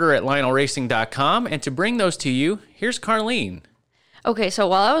for order at LionelRacing.com. And to bring those to you, here's Carlene. Okay, so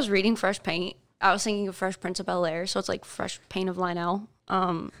while I was reading Fresh Paint, I was thinking of Fresh Prince of Bel-Air, so it's like Fresh Paint of Lionel.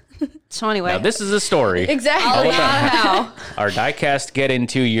 So anyway. Now, this is a story. Exactly. How our diecast get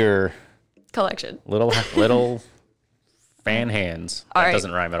into your collection. Little fan hands. All that right.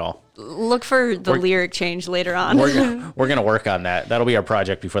 doesn't rhyme at all. Look for the lyric change later on. We're going to work on that. That'll be our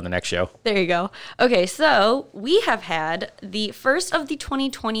project before the next show. There you go. Okay, so we have had the first of the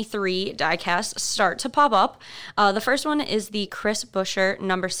 2023 diecast start to pop up. The first one is the Chris Buescher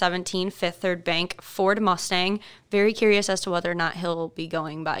number 17 Fifth Third Bank Ford Mustang. Very curious as to whether or not he'll be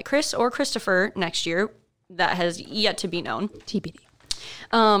going by Chris or Christopher next year. That has yet to be known. TBD.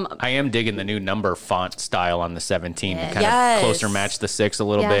 I am digging the new number font style on the 17 to kind of closer match the 6 a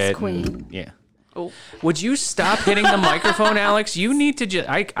little bit. Queen. Yeah. Oh. Would you stop hitting the microphone, Alex? You need to just,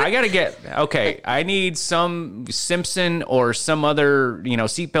 I got to get, okay, I need some Simpson or some other,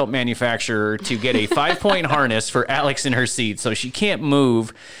 seatbelt manufacturer to get a 5-point harness for Alex in her seat so she can't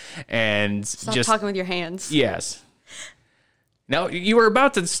move and Stop just. talking with your hands. Yes. Now, you were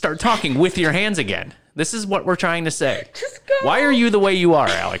about to start talking with your hands again. This is what we're trying to say. Why are you the way you are,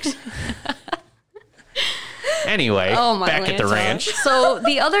 Alex? Anyway, back at the ranch. So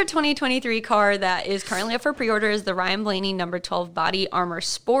the other 2023 car that is currently up for pre-order is the Ryan Blaney number 12 Body Armor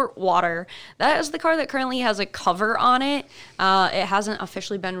Sport Water. That is the car that currently has a cover on it. It hasn't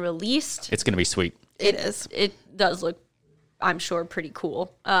officially been released. It's going to be sweet. It is. It does look, I'm sure, pretty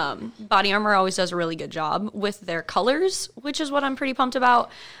cool. Body Armor always does a really good job with their colors, which is what I'm pretty pumped about.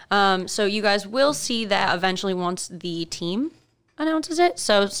 So you guys will see that eventually once the team announces it.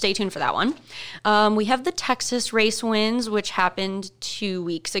 So stay tuned for that one. We have the Texas race wins, which happened 2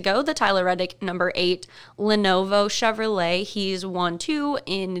 weeks ago. The Tyler Reddick number 8 Lenovo Chevrolet. He's won 2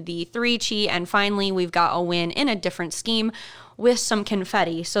 in the 3-Chi. And finally, we've got a win in a different scheme with some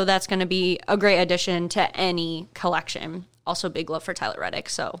confetti. So that's going to be a great addition to any collection. Also, big love for Tyler Reddick,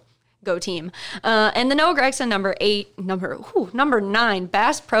 so go team. And the Noah Gragson number 9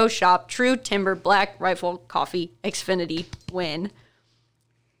 Bass Pro Shop True Timber Black Rifle Coffee Xfinity win.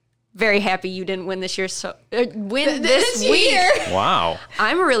 Very happy you didn't win this year. So win this week. Wow.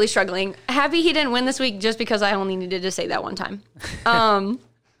 I'm really struggling. Happy he didn't win this week just because I only needed to say that one time.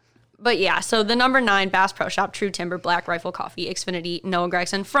 But yeah, so the number 9 Bass Pro Shop True Timber Black Rifle Coffee Xfinity Noah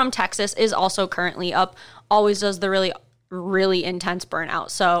Gragson from Texas is also currently up. Always does the really intense burnout.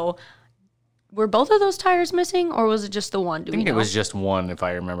 So were both of those tires missing, or was it just the one? I think it was just one, if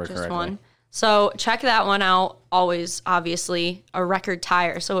I remember correctly. One. So check that one out. Always, obviously, a record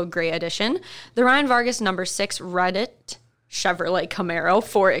tire, so a great addition. The Ryan Vargas number 6 Reddit Chevrolet Camaro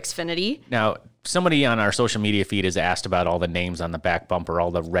for Xfinity. Now, somebody on our social media feed has asked about all the names on the back bumper,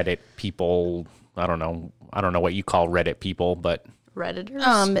 all the Reddit people. I don't know what you call Reddit people, but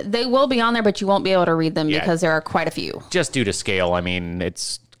Redditors. They will be on there, but you won't be able to read them Yeah. because there are quite a few. just due to scale. I mean,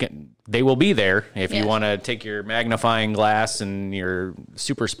 they will be there if you Yes. want to take your magnifying glass and your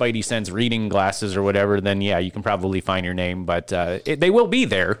super spidey sense reading glasses or whatever. Then yeah, you can probably find your name, but they will be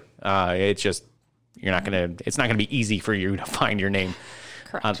there. It's just it's not gonna be easy for you to find your name.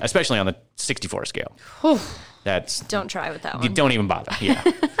 Correct. Especially on the 64 scale. That's Don't try with that you one. don't even bother. Yeah,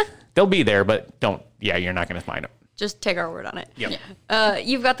 they'll be there, but you're not going to find them. Just take our word on it. Yep.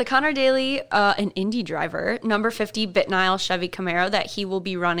 You've got the Connor Daly, an Indy driver, number 50 Bitnile Chevy Camaro that he will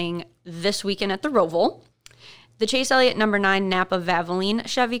be running this weekend at the Roval. The Chase Elliott number 9 Napa Valvoline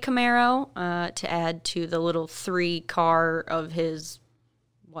Chevy Camaro to add to the little 3-car of his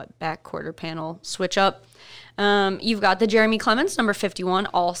back quarter panel switch up. You've got the Jeremy Clements number 51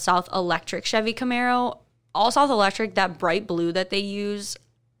 All South Electric Chevy Camaro. All South Electric, that bright blue that they use,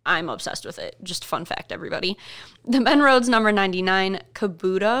 I'm obsessed with it. Just fun fact, everybody. The Ben Rhodes number 99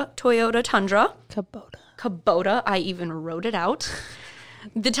 Kubota Toyota Tundra. Kubota. I even wrote it out.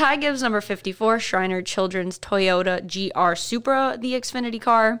 The Ty Gibbs number 54 Shriner Children's Toyota GR Supra, the Xfinity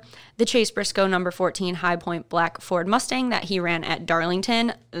car. The Chase Briscoe number 14 High Point Black Ford Mustang that he ran at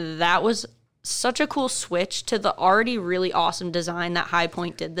Darlington. That was such a cool switch to the already really awesome design that High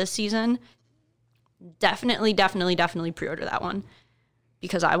Point did this season. Definitely pre-order that one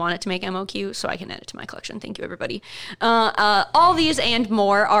because I want it to make MOQ so I can add it to my collection. Thank you, everybody. All these and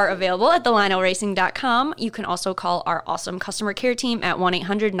more are available at thelionelracing.com. You can also call our awesome customer care team at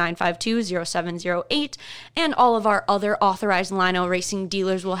 1-800-952-0708. And all of our other authorized Lionel Racing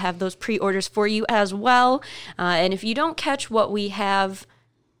dealers will have those pre-orders for you as well. And if you don't catch what we have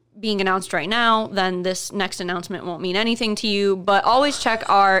being announced right now, then this next announcement won't mean anything to you, but always check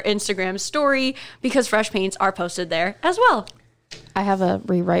our Instagram story because fresh paints are posted there as well. I have a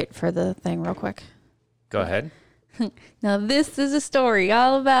rewrite for the thing real quick. Go ahead. Now, this is a story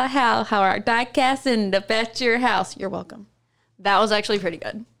all about how our diecast ended up at your house. You're welcome. That was actually pretty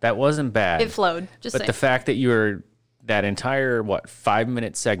good. That wasn't bad. It flowed. Just But saying. the fact that that entire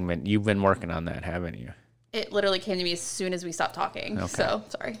 5-minute segment, you've been working on that, haven't you? It literally came to me as soon as we stopped talking. Okay. So,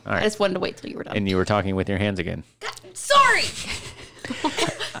 sorry. All right. I just wanted to wait till you were done. And you were talking with your hands again. Sorry!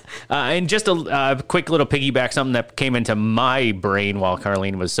 And just a quick little piggyback, something that came into my brain while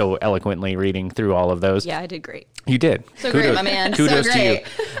Carlene was so eloquently reading through all of those. Yeah, I did great. You did. So great, my man. Kudos So to you.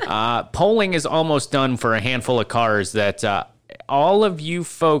 great. Polling is almost done for a handful of cars that all of you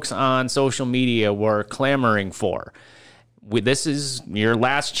folks on social media were clamoring for. This is your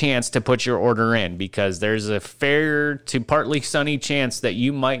last chance to put your order in because there's a fair to partly sunny chance that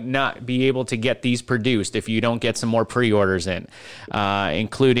you might not be able to get these produced if you don't get some more pre-orders in,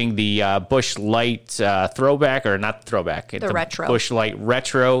 including the Busch Light throwback, or not throwback, the retro. Busch Light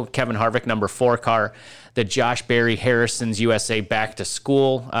Retro, Kevin Harvick number 4 car, the Josh Berry Harrison's USA Back to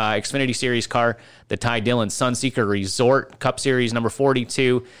School Xfinity Series car, the Ty Dillon Sunseeker Resort Cup Series number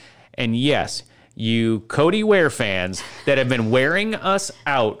 42, and yes, you Cody Ware fans that have been wearing us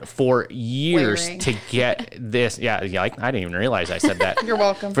out for years to get this. Yeah, I didn't even realize I said that. You're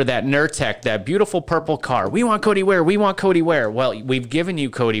welcome. For that Nurtec, that beautiful purple car. We want Cody Ware. We want Cody Ware. Well, we've given you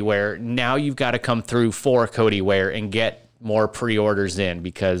Cody Ware. Now you've got to come through for Cody Ware and get more pre-orders in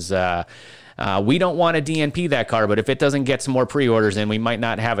because we don't want to DNP that car, but if it doesn't get some more pre-orders in, we might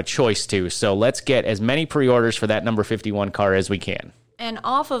not have a choice to. So let's get as many pre-orders for that number 51 car as we can. And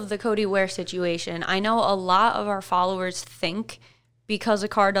off of the Cody Ware situation, I know a lot of our followers think because a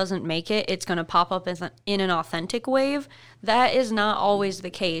car doesn't make it, it's going to pop up in an authentic wave. That is not always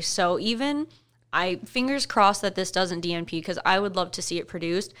the case. So fingers crossed that this doesn't DNP because I would love to see it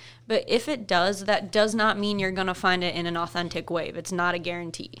produced. But if it does, that does not mean you're going to find it in an authentic wave. It's not a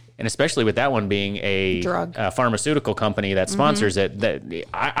guarantee. And especially with that one being a pharmaceutical company that sponsors it, that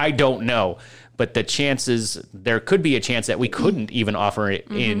I don't know. But there could be a chance that we couldn't even offer it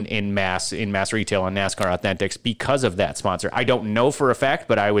in mass retail on NASCAR Authentics because of that sponsor. I don't know for a fact,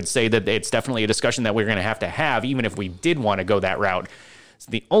 but I would say that it's definitely a discussion that we're going to have, even if we did want to go that route.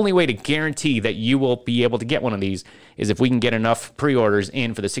 So the only way to guarantee that you will be able to get one of these is if we can get enough pre-orders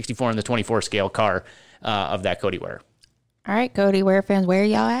in for the 64 and the 24 scale car of that Cody Ware. All right, Cody Ware fans, where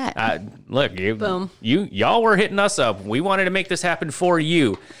y'all at? Look, Boom. y'all were hitting us up. We wanted to make this happen for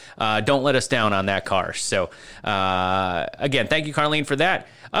you. Don't let us down on that car. So, again, thank you, Carlene, for that.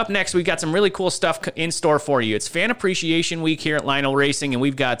 Up next, we've got some really cool stuff in store for you. It's Fan Appreciation Week here at Lionel Racing, and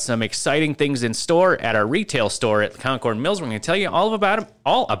we've got some exciting things in store at our retail store at Concord Mills. We're going to tell you all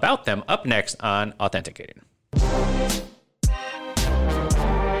about them up next on Authenticated.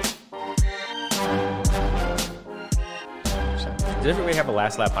 Does everybody have a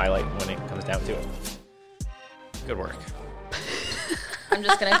last lap highlight when it comes down to it? Good work. I'm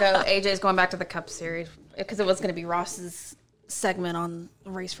just going to go. AJ's going back to the Cup Series because it was going to be Ross's segment on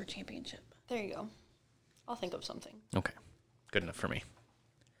the Race for Championship. There you go. I'll think of something. Okay. Good enough for me.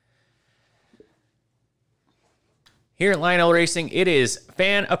 Here at Lionel Racing, it is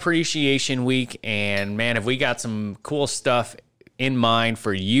Fan Appreciation Week, and man, have we got some cool stuff in mind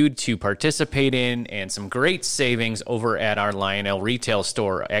for you to participate in, and some great savings over at our Lionel retail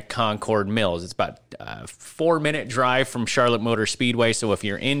store at Concord Mills. It's about a 4-minute drive from Charlotte Motor Speedway, so if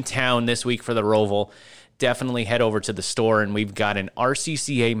you're in town this week for the ROVAL, definitely head over to the store, and we've got an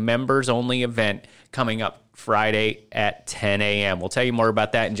RCCA members-only event coming up Friday at 10 a.m. We'll tell you more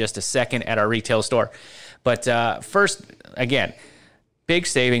about that in just a second at our retail store. But first, again, big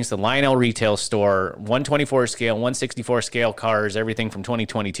savings, the Lionel retail store, 124 scale, 164 scale cars, everything from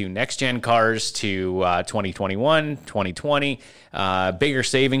 2022 next-gen cars to 2021, 2020. Bigger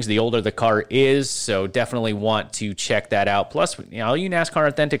savings the older the car is, so definitely want to check that out. Plus, all you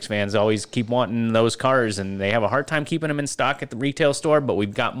NASCAR Authentics fans always keep wanting those cars, and they have a hard time keeping them in stock at the retail store, but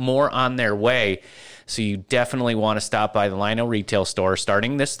we've got more on their way. So you definitely want to stop by the Lionel retail store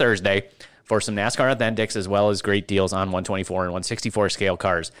starting this Thursday for some NASCAR Authentics, as well as great deals on 124 and 164 scale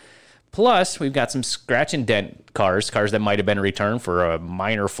cars. Plus, we've got some scratch and dent cars that might have been returned for a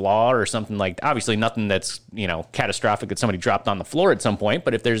minor flaw or something like that. Obviously nothing that's, catastrophic that somebody dropped on the floor at some point,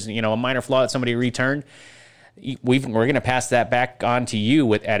 but if there's, a minor flaw that somebody returned, we're going to pass that back on to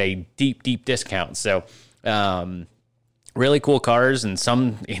you at a deep, deep discount. So, really cool cars, and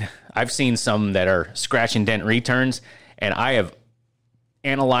some, I've seen some that are scratch and dent returns, and I have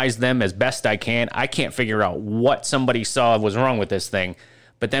analyze them as best I can. I can't figure out what somebody saw was wrong with this thing.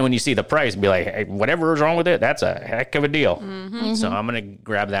 But then when you see the price, be like, hey, whatever is wrong with it, that's a heck of a deal. Mm-hmm. So I'm going to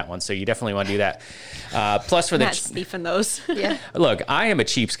grab that one. So you definitely want to do that. Plus for Matt's sneaking those. Yeah. Look, I am a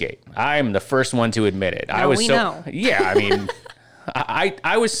cheapskate. I am the first one to admit it. No, we know. Yeah, I mean,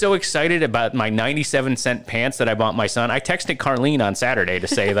 I was so excited about my 97-cent pants that I bought my son. I texted Carlene on Saturday to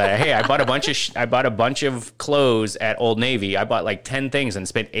say that, hey, I bought a bunch of clothes at Old Navy. I bought like 10 things and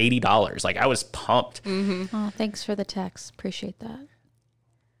spent $80. Like, I was pumped. Mm-hmm. Oh, thanks for the text. Appreciate that.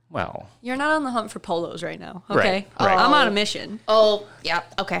 Well, you're not on the hunt for polos right now. Okay. Right. I'm on a mission. Oh, yeah.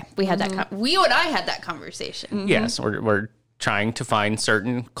 Okay. We had that. You and I had that conversation. Mm-hmm. Yes, we're trying to find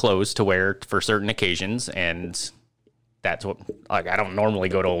certain clothes to wear for certain occasions, and that's what, like, I don't normally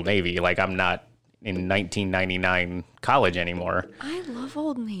go to Old Navy. Like, I'm not in 1999 college anymore. I love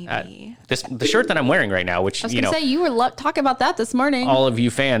Old Navy. The shirt that I'm wearing right now, which, I was going to say, you were talking about that this morning. All of you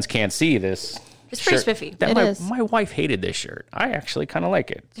fans can't see this. It's pretty spiffy. My wife hated this shirt. I actually kind of like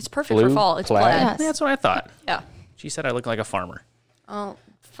it. It's perfect for fall. It's plaid. Yes. That's what I thought. Yeah. She said I look like a farmer. Oh,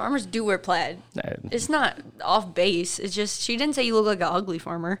 farmers do wear plaid. It's not off base. It's just, she didn't say you look like an ugly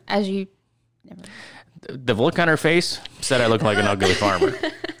farmer. As you... The look on her face said I look like an ugly farmer.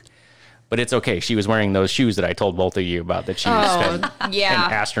 But it's okay. She was wearing those shoes that I told both of you about that she spent an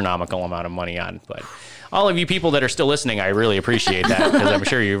astronomical amount of money on. But all of you people that are still listening, I really appreciate that, because I'm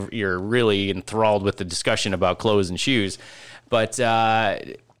sure you're really enthralled with the discussion about clothes and shoes. But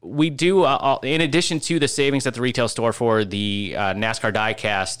we do, in addition to the savings at the retail store for the NASCAR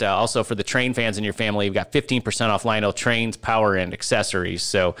diecast, also for the train fans in your family, we've got 15% off Lionel trains, power, and accessories.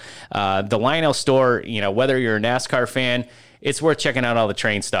 So the Lionel store, whether you're a NASCAR fan, it's worth checking out all the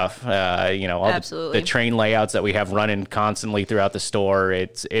train stuff. All the train layouts that we have running constantly throughout the store.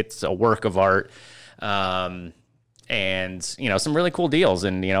 It's a work of art. And, some really cool deals,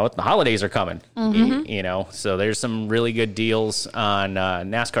 and, the holidays are coming, so there's some really good deals on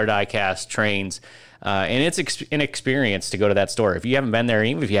NASCAR diecast trains, and it's an experience to go to that store. If you haven't been there,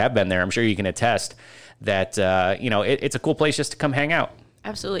 even if you have been there, I'm sure you can attest that, it's a cool place just to come hang out.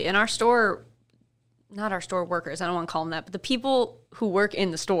 Absolutely. And our store, not our store workers, I don't want to call them that, but the people who work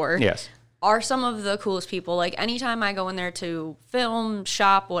in the store. Yes. Are some of the coolest people. Like, anytime I go in there to film,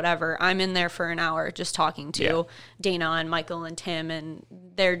 shop, whatever, I'm in there for an hour just talking to Dana and Michael and Tim, and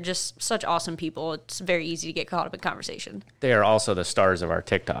they're just such awesome people. It's very easy to get caught up in conversation. They are also the stars of our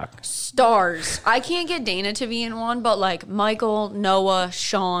TikTok. Stars. I can't get Dana to be in one, but like Michael, Noah,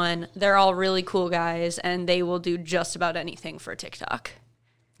 Sean, they're all really cool guys, and they will do just about anything for TikTok.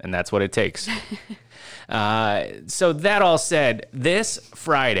 And that's what it takes. So that all said, this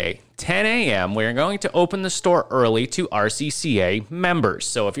Friday, 10 a.m., we're going to open the store early to RCCA members.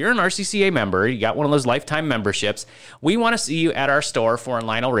 So if you're an RCCA member, you got one of those lifetime memberships, we want to see you at our store for a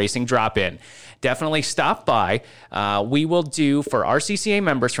Lionel Racing drop-in. Definitely stop by. We will do for RCCA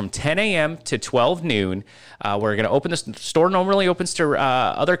members from 10 a.m. to 12 noon. We're going to open the store normally opens to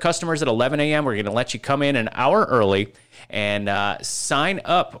other customers at 11 a.m. We're going to let you come in an hour early and sign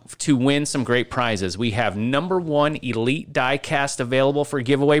up to win some great prizes. We have #1 Elite Diecast available for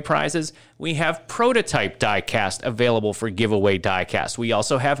giveaway prizes. We have Prototype Diecast available for giveaway diecast. We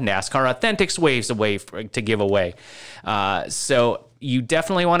also have NASCAR Authentics waves to give away. So you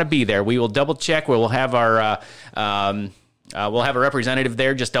definitely want to be there. We will double check. We'll have our we'll have a representative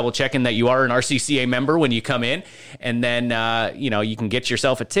there just double checking that you are an RCCA member when you come in, and then you can get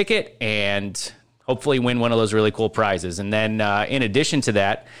yourself a ticket and hopefully win one of those really cool prizes. And then in addition to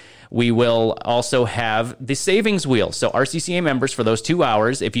that, we will also have the savings wheel. So RCCA members, for those 2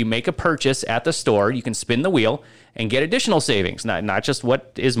 hours, if you make a purchase at the store, you can spin the wheel and get additional savings, not just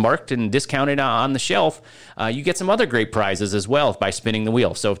what is marked and discounted on the shelf. You get some other great prizes as well by spinning the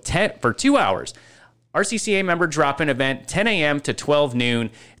wheel. So for 2 hours, RCCA member drop-in event, 10 a.m. to 12 noon.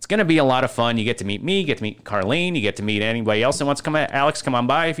 It's going to be a lot of fun. You get to meet me, you get to meet Carlene, you get to meet anybody else that wants to come. Alex, come on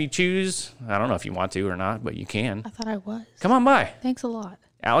by if you choose. I don't know if you want to or not, but you can. I thought I was. Come on by. Thanks a lot.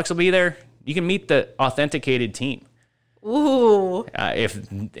 Alex will be there. You can meet the authenticated team. Ooh.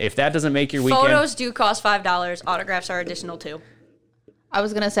 If that doesn't make your weekend. Photos do cost $5. Autographs are additional too. I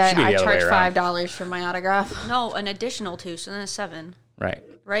was going to say, Should be the I other way charge around. $5 for my autograph. No, an additional 2, so then it's 7. Right.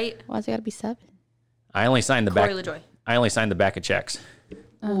 Right? Why's it got to be 7? I only signed the Corey back. LaJoy. I only signed the back of checks.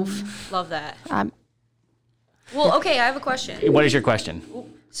 Oof. Love that. I'm Well, okay, I have a question. What is your question?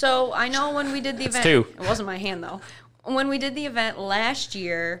 So I know when we did the event, 2. it wasn't my hand though. When we did the event last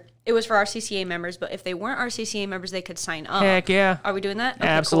year, it was for RCCA members, but if they weren't RCCA members, they could sign up. Heck yeah. Are we doing that? Okay,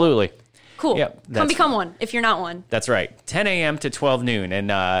 Absolutely. Cool. Yep, Come that's- become one if you're not one. That's right. 10 a.m. to 12 noon.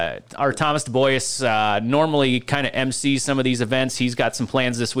 And our Thomas DuBois normally kind of MCs some of these events. He's got some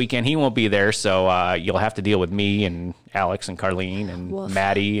plans this weekend. He won't be there, so you'll have to deal with me and Alex and Carlene and Woof.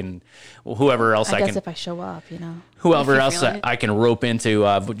 Maddie and whoever else I I guess can. if I show up, Whoever If you're else feeling it. I can rope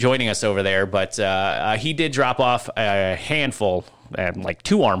into joining us over there. But he did drop off a handful, like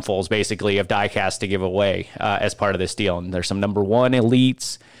 2 armfuls basically, of diecast to give away as part of this deal. And there's some #1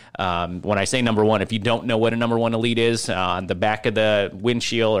 elites. When I say #1, if you don't know what a #1 elite is, on the back of the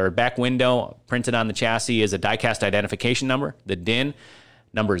windshield or back window, printed on the chassis is a diecast identification number, the DIN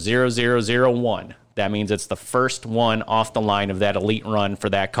number 0001. That means it's the first one off the line of that elite run for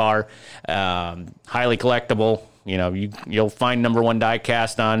that car. Highly collectible. You'll find #1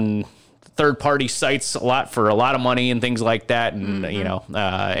 diecast on third-party sites for a lot of money and things like that, and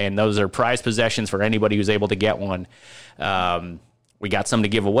and those are prized possessions for anybody who's able to get one. We got some to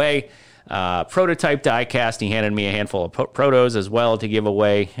give away. Prototype diecast. He handed me a handful of protos as well to give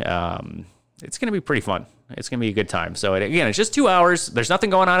away. It's going to be pretty fun. It's going to be a good time. So again, it's just 2 hours. There's nothing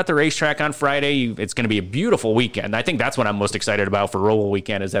going on at the racetrack on Friday. It's going to be a beautiful weekend. I think that's what I'm most excited about for ROVAL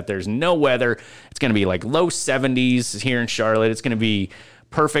weekend is that there's no weather. It's going to be like low 70s here in Charlotte. It's going to be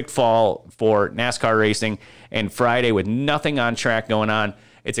perfect fall for NASCAR racing. And Friday with nothing on track going on,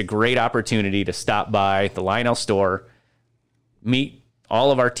 it's a great opportunity to stop by the Lionel store, meet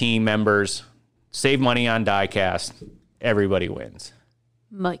all of our team members, save money on diecast. Everybody wins.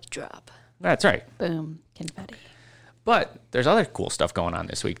 Mic drop. That's right. boom, confetti. But there's other cool stuff going on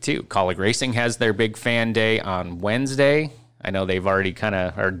this week, too. Colleague Racing has their big fan day on Wednesday. I know they've already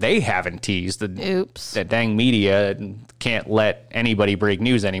they haven't teased. Oops. The dang media can't let anybody break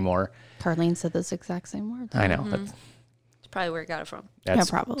news anymore. Carlene said those exact same words. I know. It's probably where it got it from. That's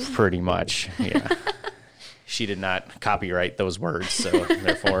probably. pretty much, yeah. She did not copyright those words, so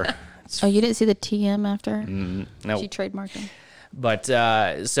therefore... Oh, you didn't see the TM after? No. She trademarked them. But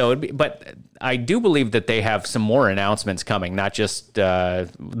but I do believe that they have some more announcements coming, not just the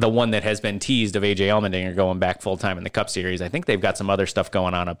one that has been teased of AJ Allmendinger going back full time in the Cup Series. I think they've got some other stuff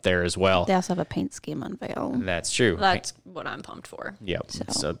going on up there as well. They also have a paint scheme unveil. That's true. That's what I'm pumped for. Yep.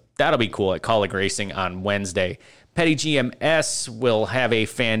 So that'll be cool at Colleague Racing on Wednesday. Petty GMS will have a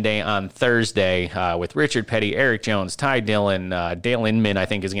fan day on Thursday with Richard Petty, Eric Jones, Ty Dillon, Dale Inman, I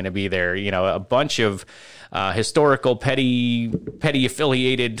think is going to be there. A bunch of historical petty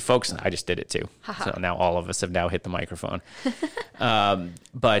affiliated folks. I just did it too. So now all of us have now hit the microphone.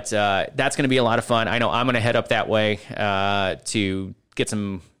 But that's going to be a lot of fun. I know I'm going to head up that way to get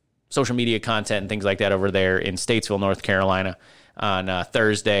some social media content and things like that over there in Statesville, North Carolina. on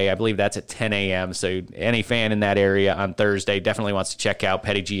Thursday. I believe that's at 10 a.m. So any fan in that area on Thursday definitely wants to check out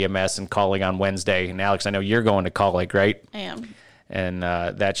Petty GMS and Calling on Wednesday. And Alex, I know you're going to Call Lake, right? I am. And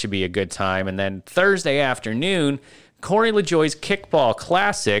that should be a good time. And then Thursday afternoon, Corey LaJoie's Kickball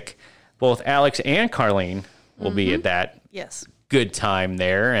Classic. Both Alex and Carlene will be at that. Yes. Good time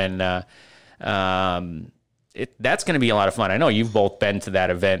there. And that's going to be a lot of fun. I know you've both been to that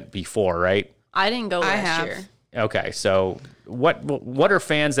event before, right? I didn't go last year. Okay, so what are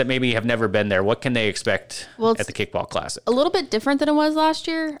fans that maybe have never been there? What can they expect at the Kickball Classic? A little bit different than it was last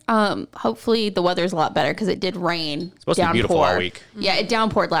year. Hopefully the weather's a lot better because it did rain. It's supposed to be beautiful all week. Yeah, it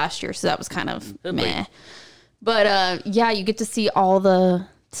downpoured last year, so that was kind of meh. But yeah, you get to see all the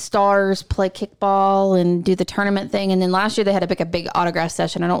stars play kickball and do the tournament thing. And then last year they had a big autograph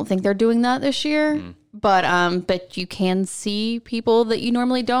session. I don't think they're doing that this year. But you can see people that you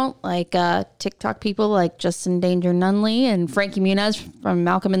normally don't, like TikTok people like Justin Danger Nunley and Frankie Muniz from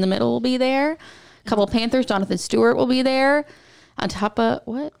Malcolm in the Middle will be there. A couple of Panthers, Jonathan Stewart will be there. On top of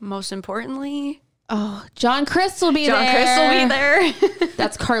what? Most importantly, John Chris will be there. John Chris will be there.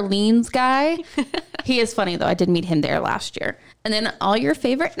 That's Carlene's guy. He is funny, though. I did meet him there last year. And then all your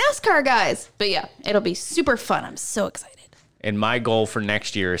favorite NASCAR guys. But yeah, it'll be super fun. I'm so excited. And my goal for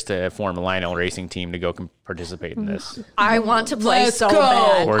next year is to form a Lionel Racing team to go participate in this. I want to play Let's so go.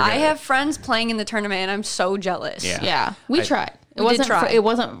 bad. We're I gonna- have friends playing in the tournament, and I'm so jealous. Yeah, we tried. It We did wasn't. try. It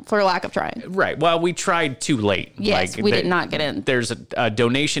wasn't for lack of trying. Right. Well, we tried too late. Yes, we did not get in. There's a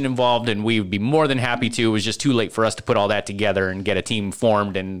donation involved, and we would be more than happy to. It was just too late for us to put all that together and get a team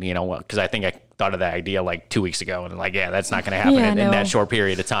formed. And, because I think I thought of that idea like 2 weeks ago. And that's not going to happen in that short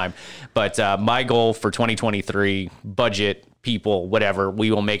period of time. But my goal for 2023, budget, people, whatever,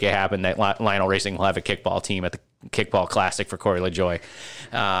 we will make it happen that Lionel Racing will have a kickball team at the Kickball Classic for Corey LaJoie,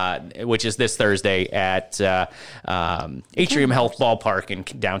 which is this Thursday at Atrium Health Ballpark in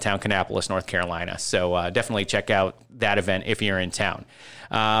downtown Kannapolis, North Carolina. So definitely check out that event if you're in town.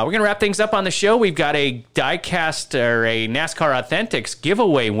 We're going to wrap things up on the show. We've got a diecast or a NASCAR Authentics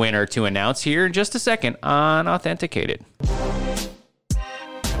giveaway winner to announce here in just a second on Authenticated.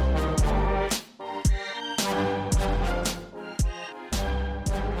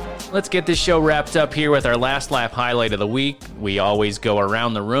 Let's get this show wrapped up here with our last lap highlight of the week. We always go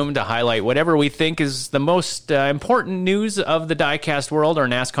around the room to highlight whatever we think is the most important news of the diecast world or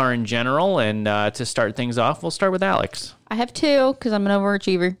NASCAR in general. And to start things off, we'll start with Alex. I have two because I'm an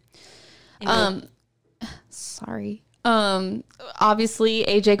overachiever. Sorry. Obviously,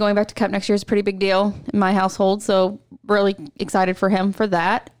 AJ going back to Cup next year is a pretty big deal in my household, so really excited for him for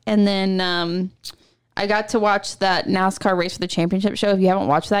that. And then I got to watch that NASCAR Race for the Championship show. If you haven't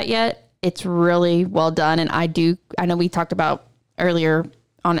watched that yet, it's really well done. And I know we talked about earlier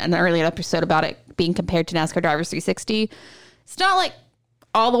on an earlier episode about it being compared to NASCAR Drivers 360. It's not like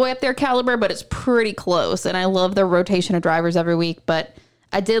all the way up there caliber, but it's pretty close. And I love the rotation of drivers every week. But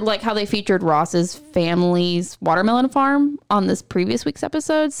I did like how they featured Ross's family's watermelon farm on this previous week's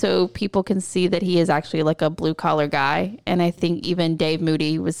episode. So people can see that he is actually like a blue collar guy. And I think even Dave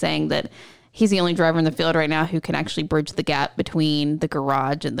Moody was saying that he's the only driver in the field right now who can actually bridge the gap between the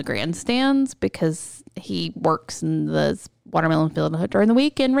garage and the grandstands because he works in the watermelon field during the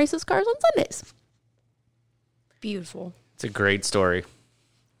week and races cars on Sundays. Beautiful. It's a great story.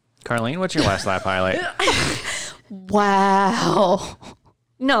 Carlene, what's your last lap highlight? Wow.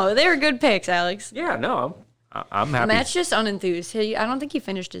 No, they were good picks, Alex. Yeah, no, I'm happy. Matt's just unenthused. I don't think he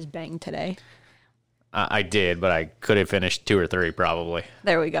finished his bang today. I did, but I could have finished 2 or 3 probably.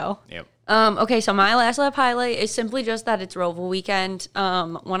 There we go. Yep. Okay, so my last lap highlight is simply just that it's ROVAL weekend.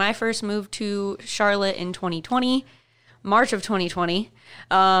 When I first moved to Charlotte in 2020, March of 2020,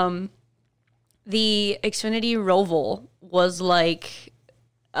 the Xfinity ROVAL was like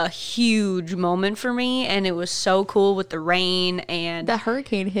a huge moment for me, and it was so cool with the rain and The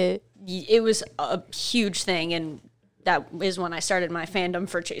hurricane hit. it was a huge thing, and that is when I started my fandom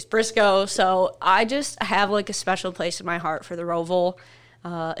for Chase Briscoe. So I just have like a special place in my heart for the ROVAL.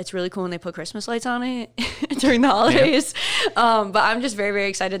 It's really cool when they put Christmas lights on it during the holidays. But I'm just very, very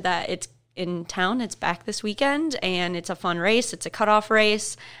excited that it's in town. It's back this weekend, and it's a fun race. It's a cutoff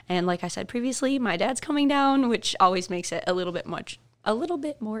race. And like I said previously, my dad's coming down, which always makes it a little bit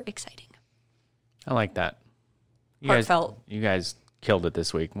more exciting. I like that. Heartfelt. You guys killed it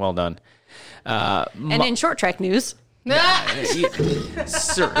this week. Well done. And in short track news,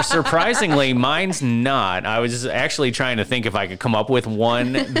 surprisingly, mine's not. I was actually trying to think if I could come up with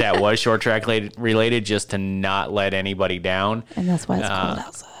one that was short track related just to not let anybody down. And that's why it's cold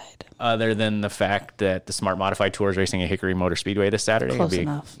outside. Other than the fact that the Smart Modified Tour is racing at Hickory Motor Speedway this Saturday. Close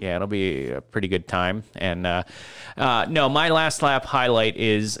enough. Yeah, it'll be a pretty good time. And no, my last lap highlight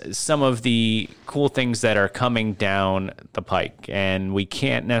is some of the cool things that are coming down the pike. And we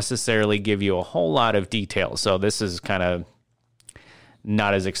can't necessarily give you a whole lot of detail. So this is kind of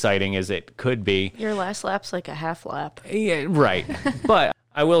not as exciting as it could be. Your last lap's like a half lap. Yeah, right. But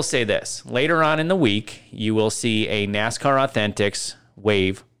I will say this. Later on in the week, you will see a NASCAR Authentics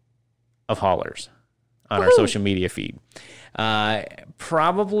wave of haulers on our social media feed.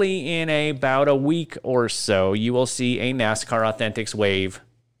 Probably in about a week or so, you will see a NASCAR Authentics wave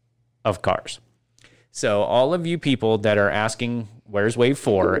of cars. So all of you people that are asking, where's Wave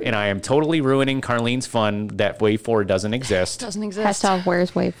 4? And I am totally ruining Carlene's fun that Wave 4 doesn't exist. Doesn't exist. Hashtag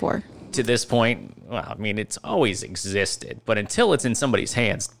where's Wave 4? To this point, well, I mean, it's always existed. But until it's in somebody's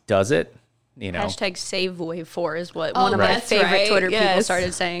hands, does it? You know. Hashtag save Wave 4 is what one of my that's favorite right. Twitter people Yes.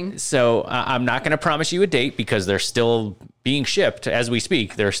 started saying. So I'm not going to promise you a date because they're still being shipped as we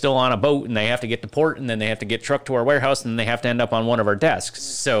speak. They're still on a boat and they have to get to port and then they have to get trucked to our warehouse and they have to end up on one of our desks.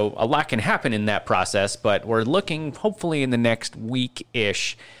 So a lot can happen in that process, but we're looking hopefully in the next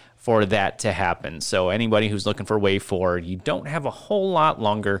week-ish for that to happen. So anybody who's looking for Wave 4, you don't have a whole lot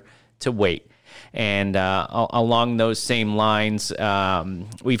longer to wait. And along those same lines,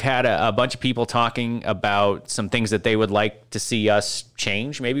 we've had a bunch of people talking about some things that they would like to see us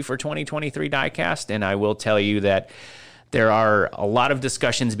change maybe for 2023 Diecast. And I will tell you that there are a lot of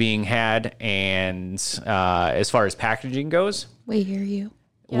discussions being had. And as far as packaging goes, We hear you.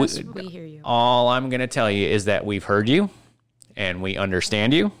 Yes, we hear you. all I'm going to tell you is that we've heard you and we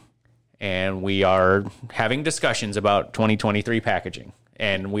understand you. And we are having discussions about 2023 packaging.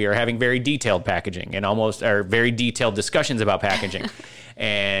 And we are having very detailed packaging and very detailed discussions about packaging.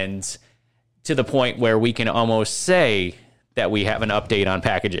 And to the point where we can almost say that we have an update on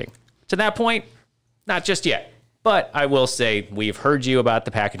packaging. To that point, not just yet. But I will say we've heard you about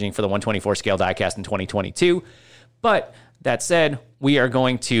the packaging for the 124 scale diecast in 2022. But that said, we are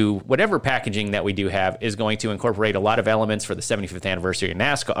going to, whatever packaging that we do have is going to incorporate a lot of elements for the 75th anniversary of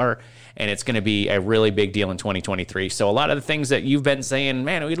NASCAR, and it's going to be a really big deal in 2023. So a lot of the things that you've been saying,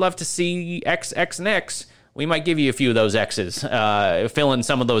 man, we'd love to see X, X, and X, we might give you a few of those X's, fill in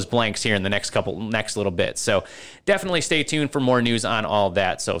some of those blanks here in the next little bit. So definitely stay tuned for more news on all of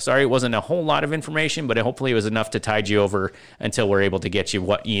that. So sorry it wasn't a whole lot of information, but hopefully it was enough to tide you over until we're able to get you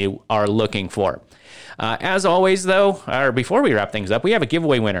what you are looking for. As always, though, or before we wrap things up, we have a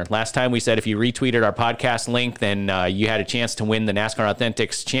giveaway winner. Last time we said if you retweeted our podcast link, then you had a chance to win the NASCAR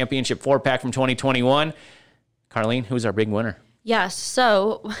Authentics Championship 4-pack from 2021. Carlene, who's our big winner? Yes,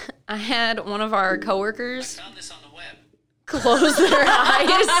 so I had one of our coworkers Found this on the web. close their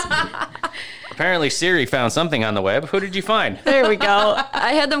eyes. Apparently Siri found something on the web. Who did you find? There we go.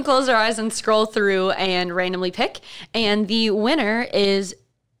 I had them close their eyes and scroll through and randomly pick. And the winner is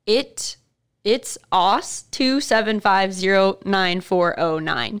It's OS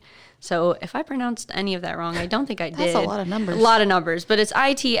 275094009. So if I pronounced any of that wrong, I don't think I did. That's a lot of numbers. A lot of numbers, but it's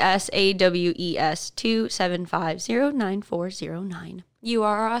ITSAWES 275094009. You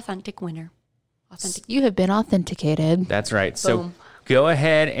are our authentic winner. Authentic. You have been authenticated. That's right. So Boom. go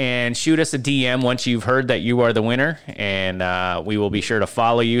ahead and shoot us a DM once you've heard that you are the winner, and we will be sure to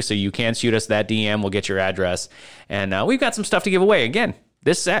follow you. So you can shoot us that DM. We'll get your address, and we've got some stuff to give away again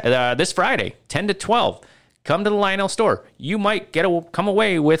this Friday, 10 to 12. Come to the Lionel store. You might come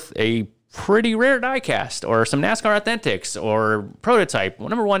away with a pretty rare diecast or some NASCAR Authentics or prototype,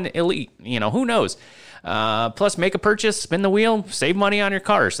 number one elite. Who knows? Plus, make a purchase, spin the wheel, save money on your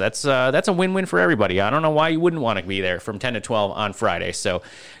cars. That's a win-win for everybody. I don't know why you wouldn't want to be there from 10 to 12 on Friday. So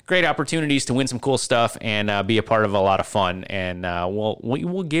great opportunities to win some cool stuff and be a part of a lot of fun. And we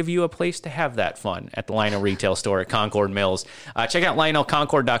will give you a place to have that fun at the Lionel Retail Store at Concord Mills. Check out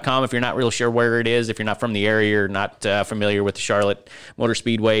LionelConcord.com if you're not real sure where it is, if you're not from the area or not familiar with the Charlotte Motor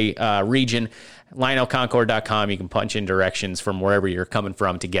Speedway region. LionelConcord.com. You can punch in directions from wherever you're coming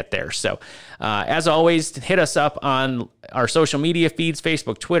from to get there. So, as always, hit us up on our social media feeds,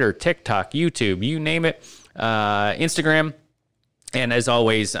 Facebook, Twitter, TikTok, YouTube, you name it, Instagram. And as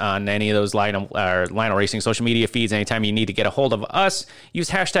always, on any of those Lionel Racing social media feeds, anytime you need to get a hold of us, use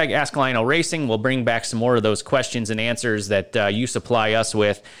hashtag #AskLionelRacing. We'll bring back some more of those questions and answers that you supply us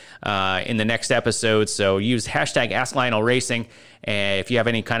with in the next episode. So use hashtag #AskLionelRacing. And if you have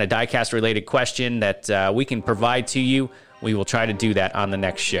any kind of diecast related question that we can provide to you, we will try to do that on the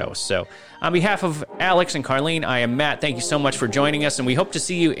next show. So on behalf of Alex and Carlene, I am Matt. Thank you so much for joining us, and we hope to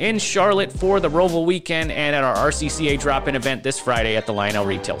see you in Charlotte for the ROVAL weekend and at our RCCA drop-in event this Friday at the Lionel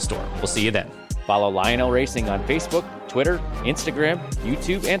Retail Store. We'll see you then. Follow Lionel Racing on Facebook, Twitter, Instagram,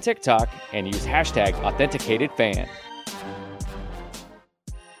 YouTube, and TikTok, and use hashtag AuthenticatedFan.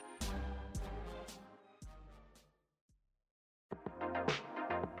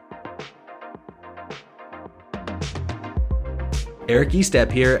 Eric Estep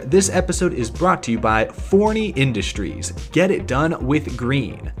here. This episode is brought to you by Forney Industries. Get it done with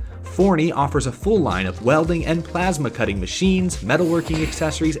green. Forney offers a full line of welding and plasma cutting machines, metalworking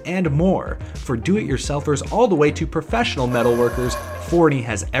accessories, and more. For do-it-yourselfers all the way to professional metalworkers, Forney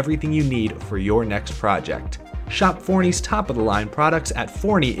has everything you need for your next project. Shop Forney's top-of-the-line products at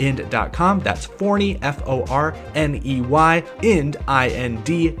forneyInd.com. That's Forney, F-O-R-N-E-Y, Ind,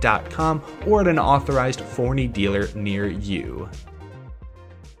 I-N-D.com, or at an authorized Forney dealer near you.